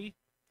day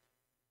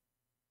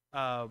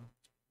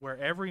where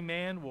every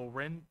man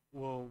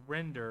will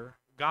render.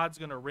 God's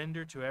going to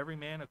render to every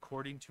man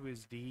according to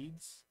his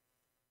deeds.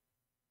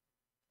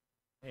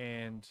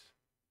 And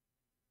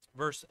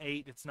verse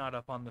 8, it's not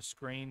up on the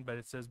screen, but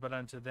it says, "But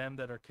unto them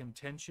that are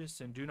contentious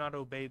and do not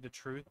obey the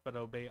truth, but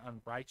obey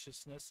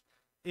unrighteousness,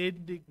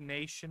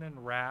 indignation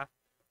and wrath,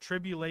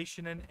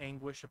 tribulation and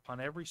anguish upon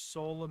every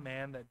soul of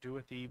man that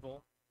doeth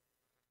evil."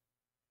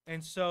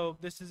 And so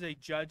this is a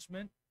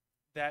judgment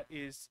that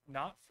is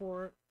not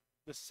for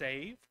the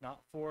saved,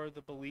 not for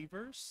the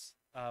believers.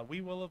 We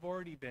will have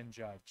already been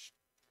judged.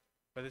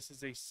 But this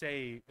is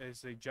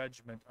a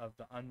judgment of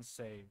the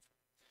unsaved.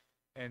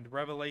 And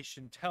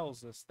Revelation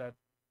tells us that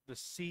the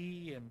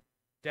sea and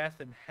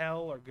death and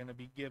hell are going to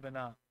be given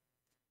up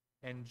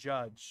and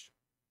judged.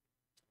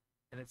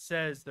 And it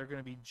says they're going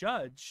to be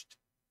judged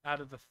out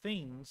of the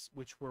things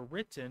which were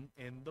written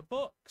in the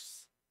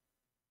books.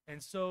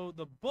 And so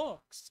the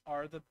books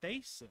are the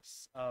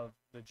basis of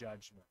the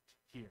judgment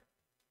here.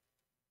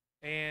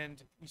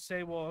 And you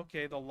say, well,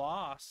 okay, the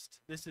lost,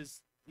 this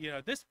is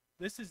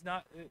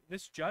not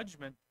this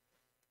judgment.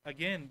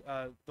 Again,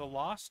 the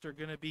lost are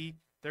going to be,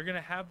 they're going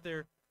to have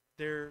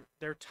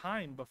their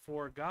time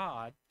before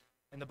God.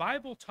 And the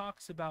Bible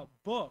talks about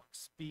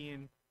books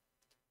being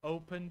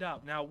opened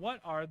up. Now,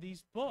 what are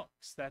these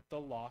books that the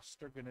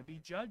lost are going to be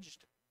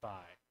judged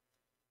by?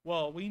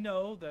 Well, we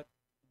know that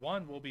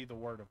one will be the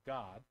Word of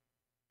God.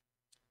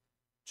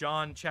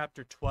 John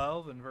chapter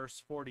 12 and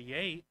verse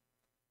 48,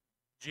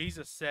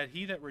 Jesus said,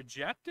 "He that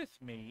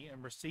rejecteth me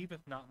and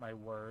receiveth not my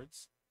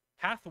words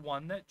hath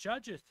one that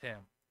judgeth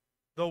him.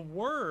 The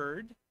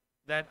word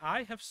that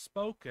I have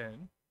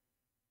spoken,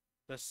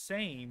 the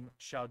same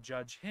shall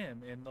judge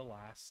him in the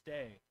last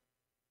day."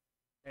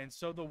 And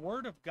so the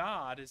Word of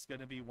God is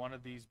going to be one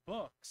of these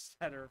books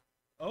that are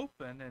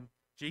open, and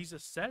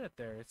Jesus said it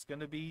there. It's going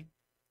to be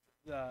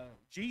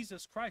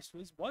Jesus Christ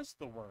was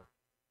the Word.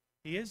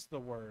 He is the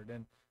Word,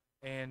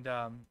 and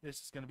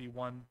this is going to be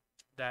one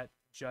that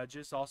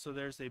judges. Also,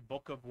 there's a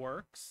book of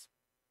works.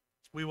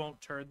 We won't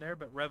turn there,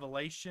 but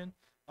Revelation,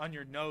 on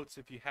your notes,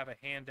 if you have a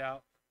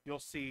handout, you'll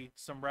see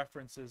some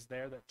references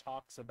there that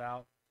talks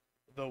about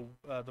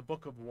the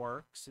book of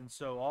works. And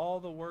so all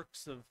the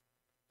works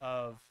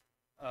of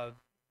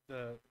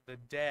the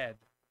dead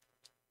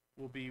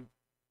will be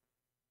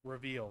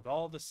revealed.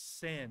 All the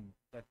sin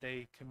that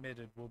they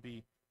committed will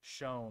be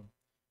shown.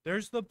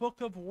 There's the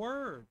book of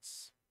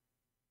words.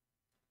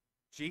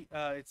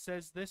 It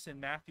says this in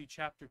Matthew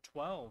chapter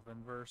 12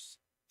 and verse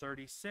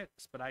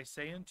 36, "But I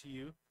say unto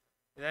you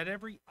that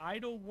every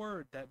idle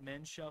word that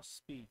men shall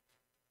speak,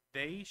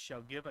 they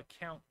shall give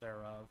account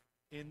thereof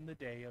in the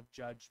day of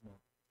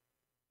judgment."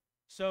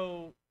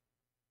 So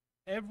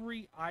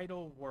every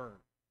idle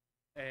word.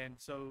 And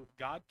so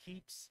God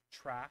keeps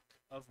track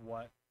of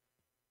what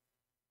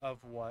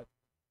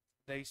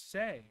they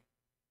say.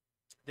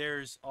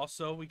 There's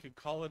also, we could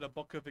call it a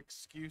book of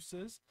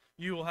excuses.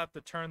 You will have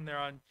to turn there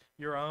on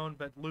your own,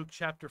 but Luke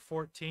chapter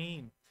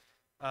 14,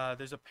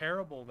 there's a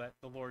parable that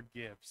the Lord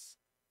gives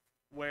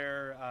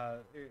where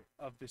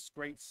of this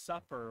great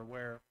supper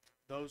where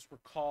those were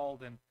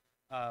called, and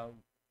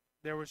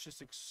there was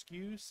just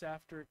excuse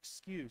after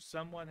excuse.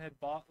 Someone had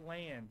bought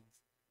land.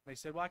 They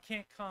said, "Well, I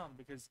can't come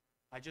because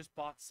I just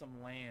bought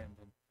some land."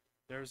 And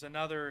there's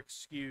another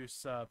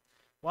excuse. "Well,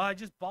 I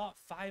just bought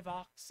 5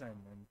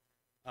 oxen."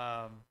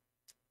 And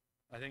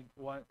I think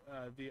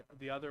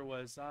the other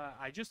was,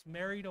 "I just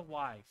married a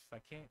wife. I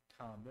can't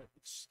come." The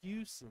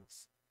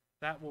excuses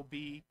that will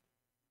be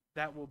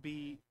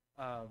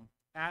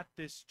at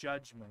this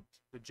judgment,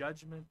 the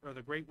judgment, or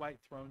the great white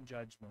throne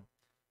judgment.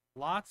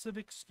 Lots of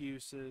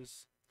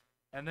excuses.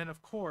 And then,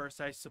 of course,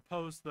 I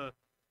suppose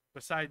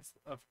besides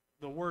of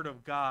the Word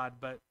of God,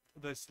 but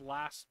this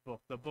last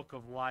book, the book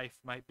of life,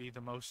 might be the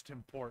most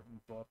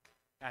important book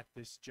at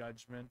this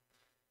judgment,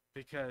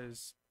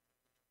 because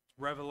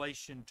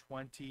Revelation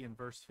 20 and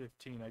verse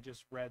 15, I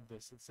just read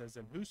this. It says,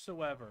 "And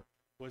whosoever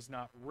was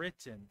not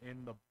written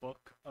in the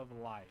book of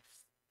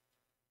life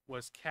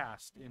was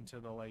cast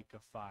into the lake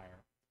of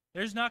fire."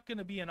 There's not going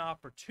to be an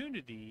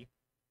opportunity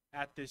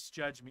at this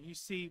judgment. You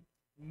see,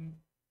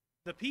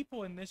 the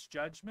people in this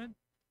judgment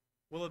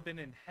will have been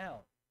in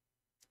hell,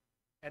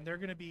 and they're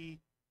going to be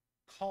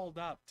called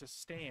up to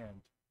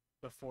stand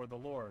before the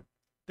Lord.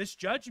 This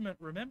judgment,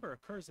 remember,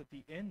 occurs at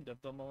the end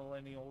of the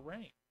millennial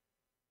reign.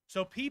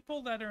 So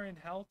people that are in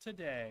hell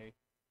today,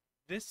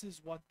 this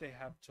is what they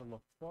have to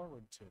look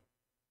forward to.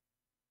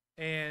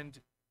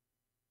 And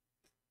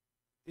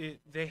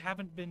they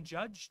haven't been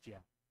judged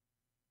yet.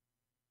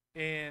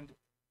 And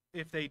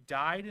if they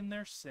died in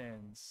their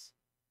sins,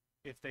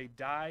 the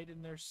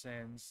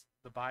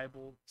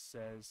Bible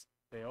says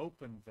they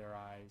opened their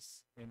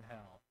eyes in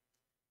hell.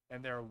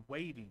 And they're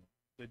awaiting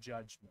the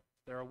judgment.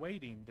 They're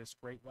awaiting this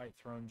great white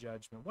throne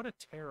judgment. What a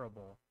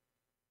terrible,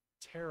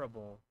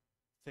 terrible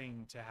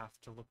thing to have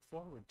to look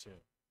forward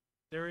to.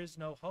 There is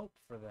no hope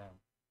for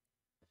them.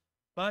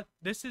 But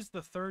this is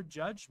the third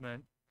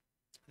judgment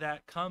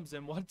that comes,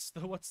 and what's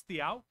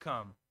the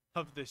outcome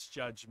of this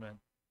judgment?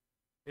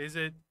 Is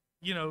it,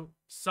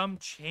 some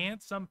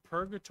chance, some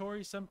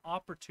purgatory, some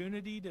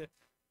opportunity to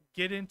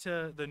get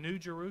into the New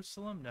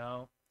Jerusalem?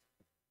 No.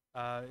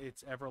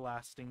 It's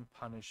everlasting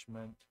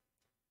punishment.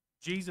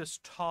 Jesus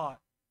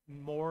taught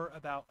more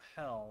about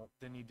hell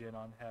than he did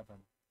on heaven.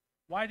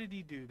 Why did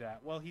he do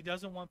that? Well, he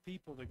doesn't want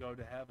people to go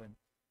to heaven.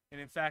 And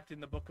in fact,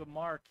 in the book of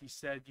Mark, he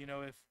said,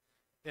 if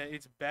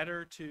it's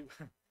better to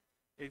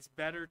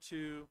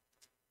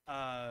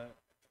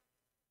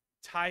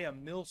tie a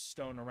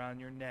millstone around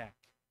your neck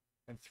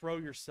and throw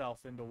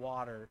yourself into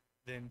water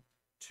than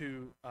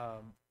to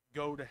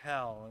go to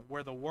hell,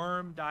 where the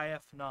worm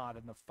dieth not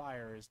and the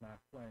fire is not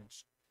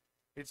quenched.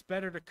 It's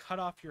better to cut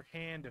off your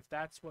hand if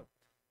that's what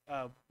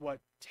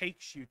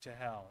takes you to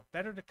hell.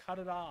 Better to cut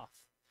it off.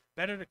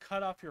 Better to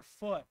cut off your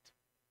foot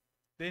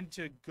than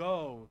to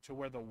go to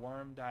where the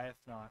worm dieth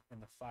not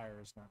and the fire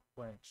is not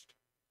quenched.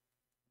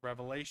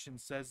 Revelation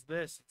says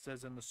this. It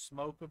says, "And the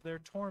smoke of their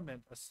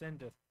torment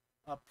ascendeth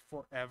up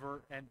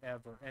forever and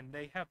ever, and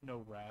they have no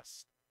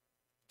rest,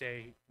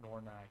 day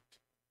nor night."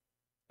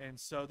 And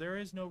so there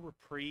is no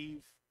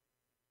reprieve.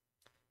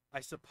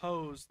 I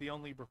suppose the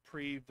only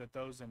reprieve that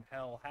those in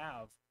hell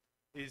have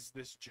is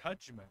this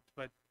judgment.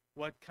 But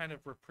what kind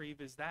of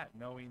reprieve is that,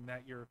 knowing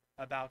that you're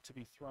about to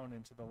be thrown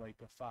into the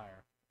lake of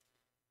fire?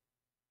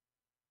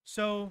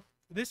 So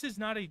this is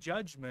not a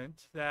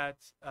judgment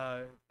that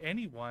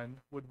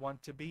anyone would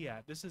want to be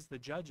at. This is the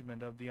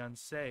judgment of the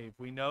unsaved.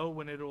 We know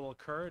when it will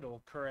occur. It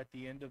will occur at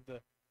the end of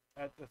the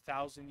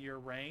 1,000-year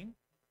reign.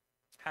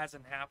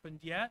 Hasn't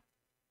happened yet.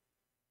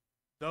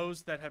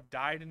 Those that have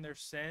died in their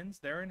sins,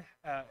 they're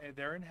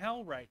in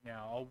hell right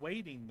now,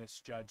 awaiting this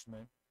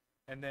judgment.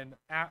 And then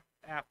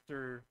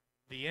after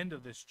the end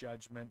of this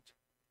judgment,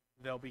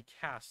 they'll be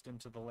cast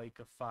into the lake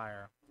of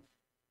fire.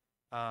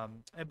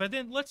 But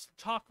then let's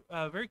talk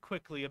very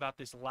quickly about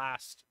this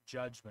last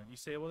judgment. You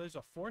say, well, there's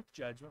a fourth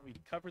judgment. We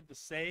covered the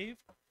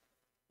saved.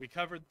 We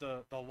covered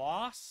the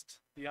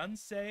lost, the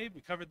unsaved.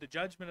 We covered the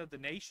judgment of the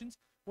nations.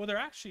 Well, there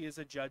actually is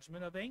a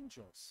judgment of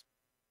angels.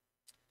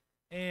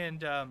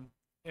 And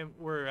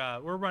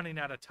we're running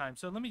out of time.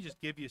 So let me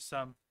just give you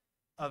some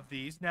of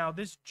these. Now,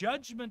 this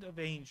judgment of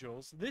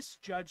angels, this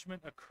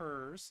judgment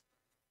occurs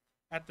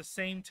at the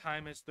same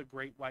time as the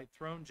great white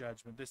throne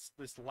judgment, this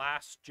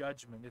last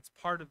judgment. It's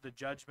part of the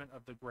judgment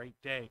of the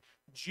great day.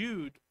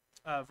 Jude,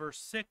 verse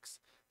 6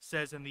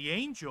 says, "And the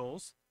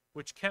angels,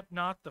 which kept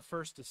not the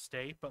first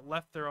estate, but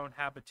left their own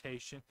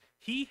habitation,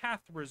 he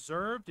hath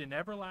reserved in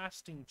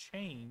everlasting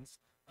chains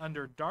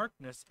under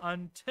darkness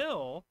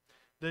until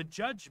the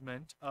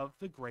judgment of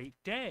the great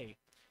day."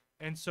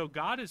 And so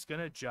God is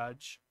going to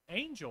judge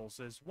angels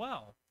as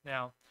well.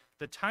 Now,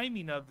 the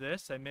timing of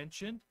this, I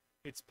mentioned,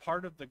 it's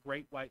part of the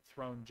great white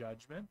throne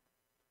judgment.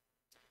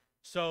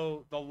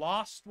 So the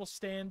lost will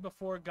stand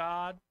before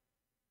God.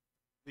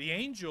 The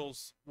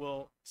angels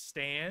will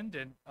stand,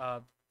 and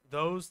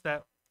those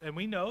that, and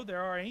we know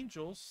there are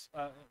angels.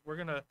 We're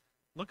going to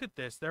look at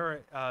this.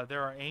 There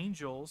are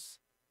angels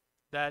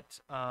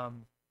that,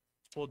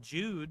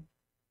 Jude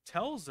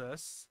tells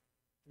us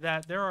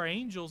that there are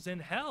angels in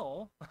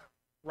hell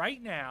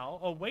right now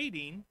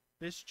awaiting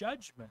this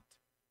judgment.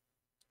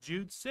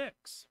 Jude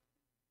 6.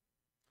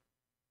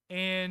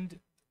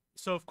 And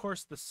so, of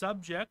course, the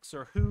subjects,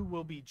 or who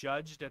will be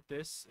judged at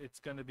this, it's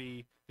going to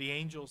be the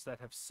angels that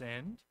have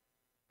sinned.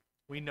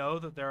 We know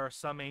that there are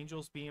some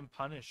angels being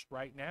punished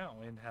right now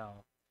in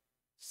hell.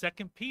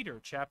 2 Peter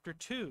chapter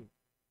 2,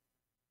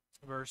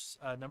 verse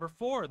number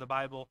 4, the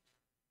Bible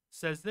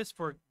says this,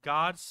 "For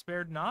God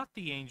spared not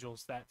the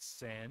angels that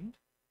sinned,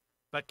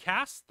 but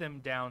cast them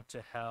down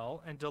to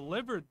hell and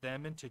delivered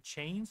them into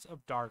chains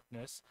of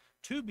darkness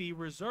to be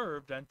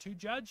reserved unto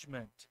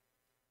judgment."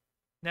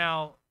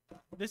 Now,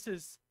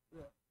 there's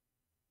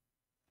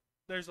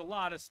a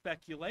lot of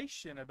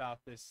speculation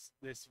about this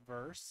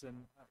verse,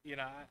 and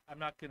I'm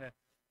not going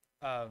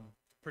to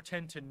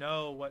pretend to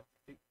know what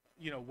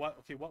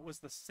was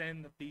the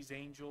sin that these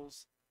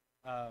angels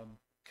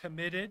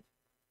committed.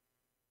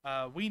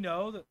 We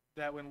know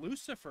that when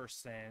Lucifer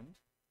sinned,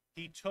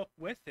 he took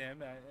with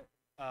him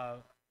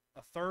a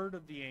third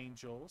of the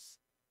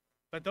angels,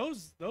 but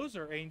those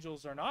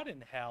angels are not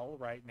in hell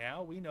right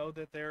now. We know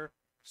that they're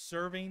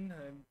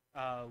serving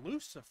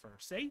Lucifer,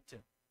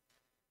 Satan,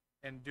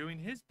 and doing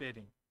his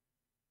bidding.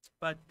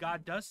 But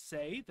God does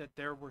say that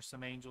there were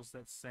some angels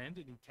that sinned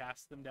and he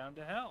cast them down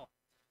to hell.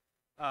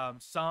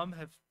 Some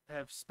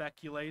have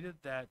speculated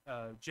that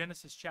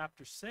Genesis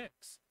chapter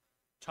 6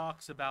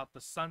 talks about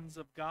the sons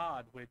of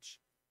God, which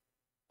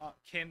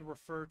can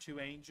refer to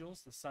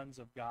angels, the sons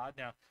of God.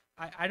 Now,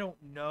 I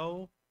don't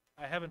know.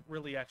 I haven't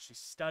really actually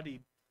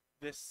studied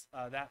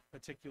that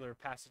particular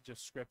passage of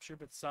Scripture,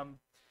 but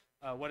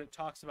what it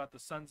talks about, the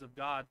sons of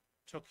God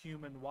took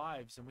human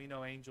wives, and we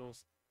know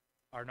angels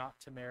are not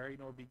to marry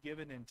nor be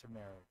given into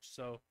marriage.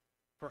 So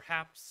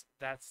perhaps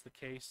that's the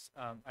case.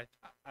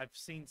 I've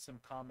seen some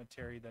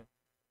commentary that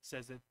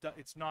says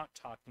it's not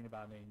talking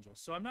about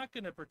angels. So I'm not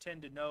going to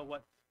pretend to know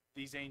what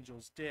these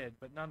angels did,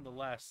 but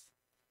nonetheless,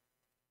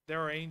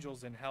 there are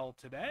angels in hell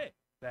today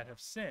that have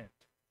sinned,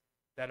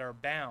 that are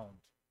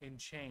bound in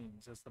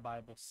chains, as the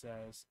Bible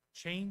says,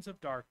 chains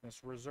of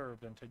darkness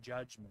reserved unto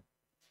judgment.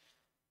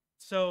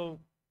 So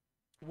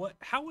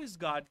how is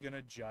God going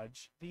to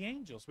judge the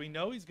angels? We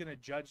know he's going to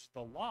judge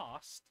the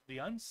lost, the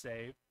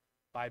unsaved,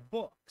 by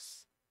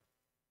books.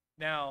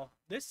 Now,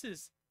 this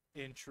is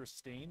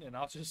interesting, and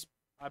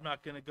I'm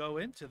not going to go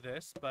into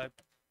this, but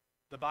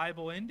the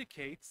Bible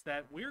indicates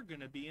that we're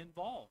going to be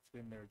involved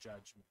in their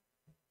judgment.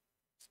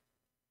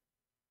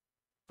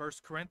 1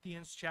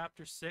 Corinthians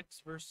chapter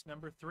 6, verse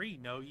number 3,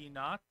 know ye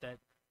not that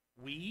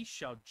we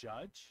shall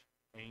judge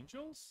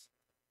angels?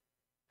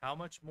 How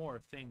much more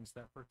things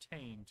that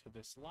pertain to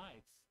this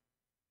life?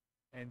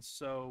 And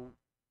so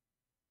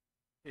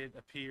it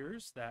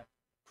appears that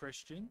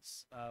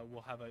Christians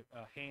will have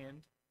a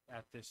hand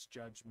at this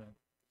judgment.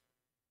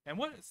 And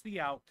what is the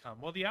outcome?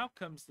 Well, the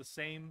outcome's the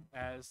same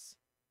as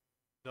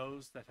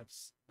those that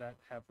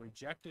have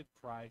rejected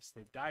Christ.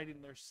 They've died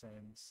in their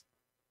sins.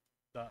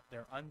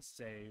 They're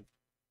unsaved.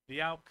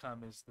 The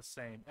outcome is the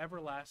same: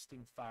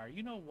 everlasting fire.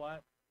 You know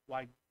what?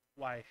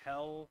 Why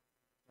hell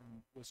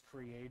was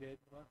created?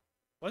 Well,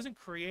 it wasn't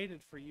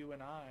created for you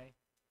and I.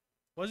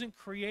 It wasn't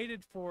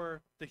created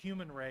for the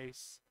human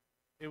race.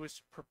 It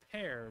was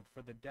prepared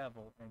for the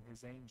devil and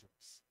his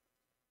angels.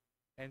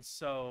 And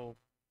so,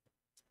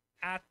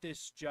 at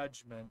this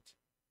judgment,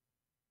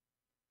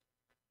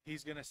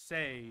 he's going to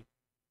say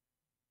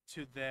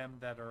to them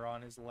that are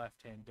on his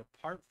left hand,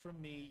 depart from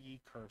me,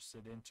 ye cursed,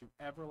 into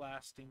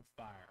everlasting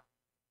fire,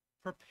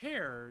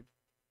 prepared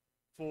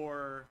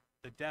for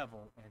the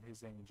devil and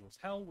his angels.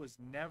 Hell was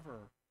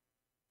never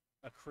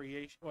a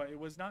creation, or it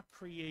was not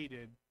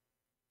created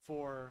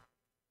for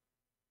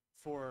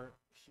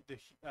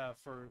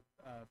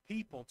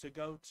people to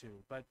go to,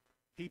 but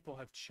people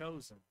have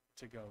chosen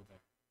to go there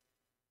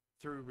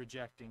through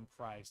rejecting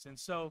Christ. And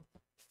so,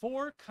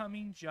 4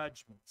 coming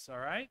judgments, all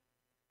right?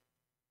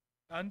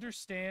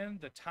 Understand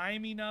the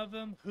timing of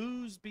them,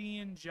 who's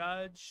being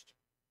judged,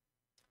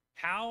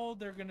 how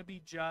they're going to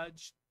be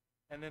judged,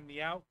 and then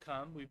the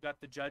outcome. We've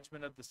got the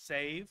judgment of the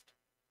saved.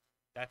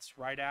 That's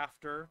right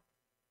after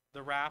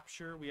the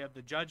rapture. We have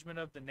the judgment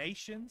of the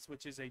nations,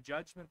 which is a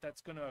judgment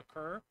that's going to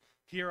occur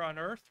here on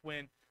earth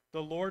when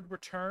the Lord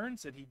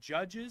returns and he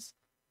judges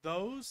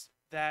those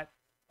that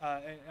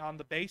on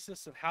the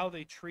basis of how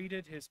they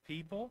treated his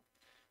people,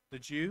 the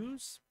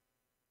Jews.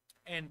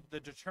 And the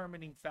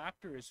determining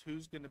factor is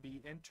who's going to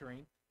be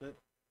entering.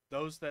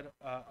 Those that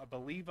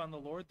believe on the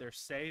Lord, they're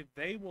saved,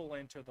 they will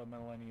enter the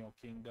millennial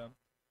kingdom.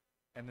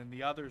 And then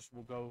the others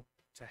will go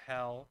to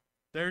hell.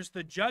 There's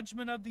the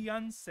judgment of the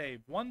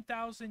unsaved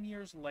 1,000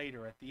 years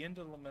later at the end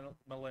of the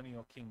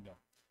millennial kingdom.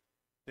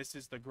 This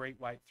is the great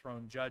white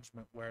throne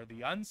judgment where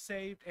the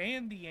unsaved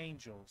and the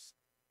angels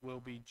will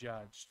be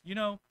judged. You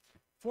know,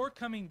 4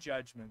 coming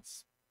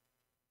judgments,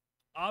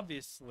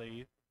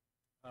 obviously,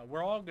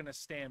 we're all going to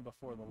stand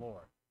before the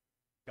Lord,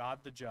 God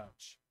the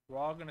judge. We're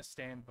all going to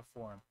stand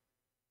before him.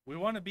 We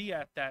want to be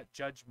at that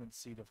judgment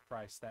seat of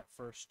Christ, that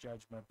first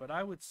judgment. But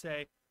I would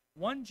say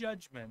one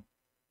judgment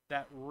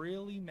that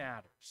really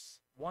matters,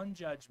 one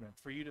judgment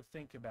for you to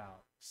think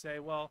about. Say,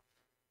 well,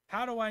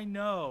 how do I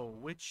know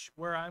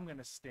where I'm going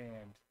to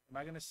stand? Am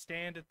I going to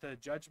stand at the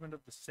judgment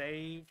of the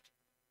saved?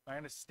 Am I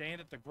going to stand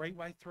at the great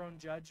white throne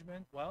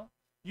judgment? Well,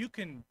 you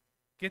can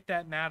get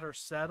that matter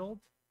settled.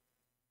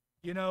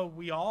 You know,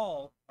 we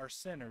all are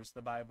sinners,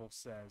 the Bible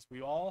says.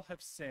 We all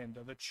have sinned.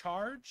 The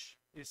charge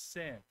is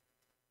sin.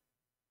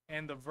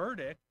 And the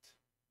verdict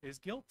is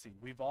guilty.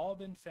 We've all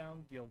been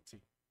found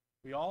guilty.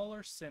 We all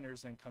are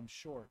sinners and come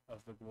short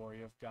of the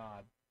glory of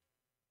God.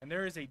 And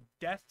there is a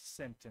death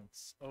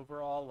sentence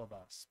over all of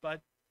us.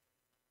 But,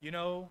 you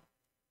know,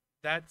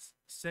 that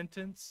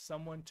sentence,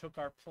 someone took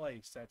our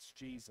place. That's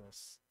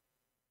Jesus.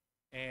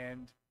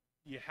 And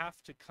you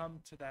have to come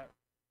to that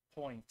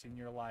point in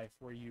your life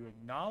where you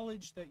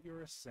acknowledge that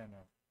you're a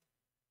sinner.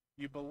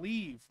 You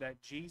believe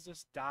that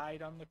Jesus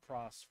died on the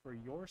cross for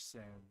your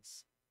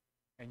sins,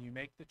 and you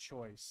make the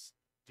choice.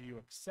 Do you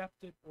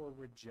accept it or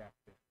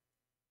reject it?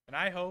 And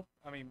I hope,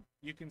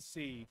 you can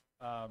see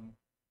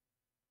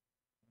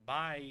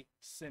my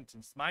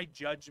sentence, my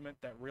judgment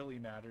that really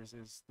matters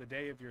is the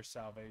day of your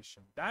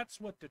salvation. That's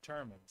what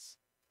determines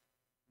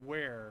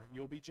where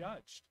you'll be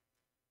judged.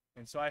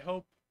 And so I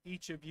hope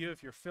each of you,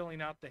 if you're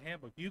filling out the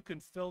handbook, you can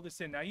fill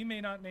this in. Now, you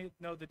may not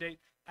know the date.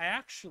 I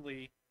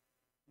actually,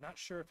 not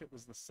sure if it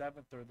was the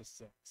 7th or the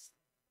 6th.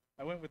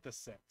 I went with the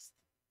 6th.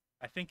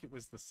 I think it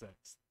was the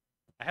 6th.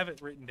 I have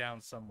it written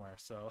down somewhere,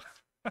 so.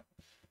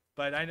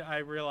 But I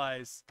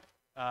realize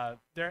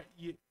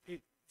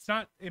it's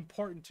not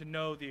important to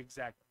know the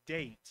exact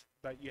date,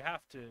 but you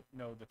have to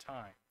know the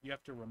time. You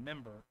have to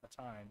remember a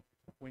time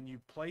when you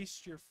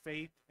placed your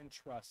faith and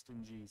trust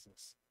in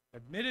Jesus,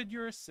 admitted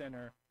you're a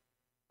sinner,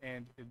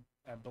 and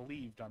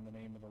believed on the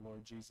name of the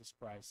Lord Jesus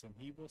Christ, and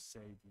he will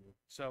save you.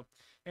 So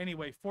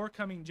anyway,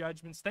 forthcoming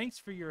judgments. Thanks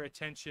for your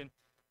attention.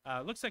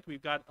 Looks like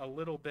we've got a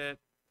little bit,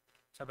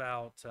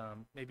 about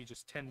maybe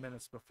just 10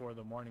 minutes before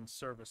the morning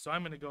service. So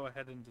I'm going to go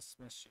ahead and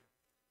dismiss you.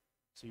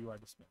 So you are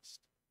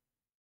dismissed.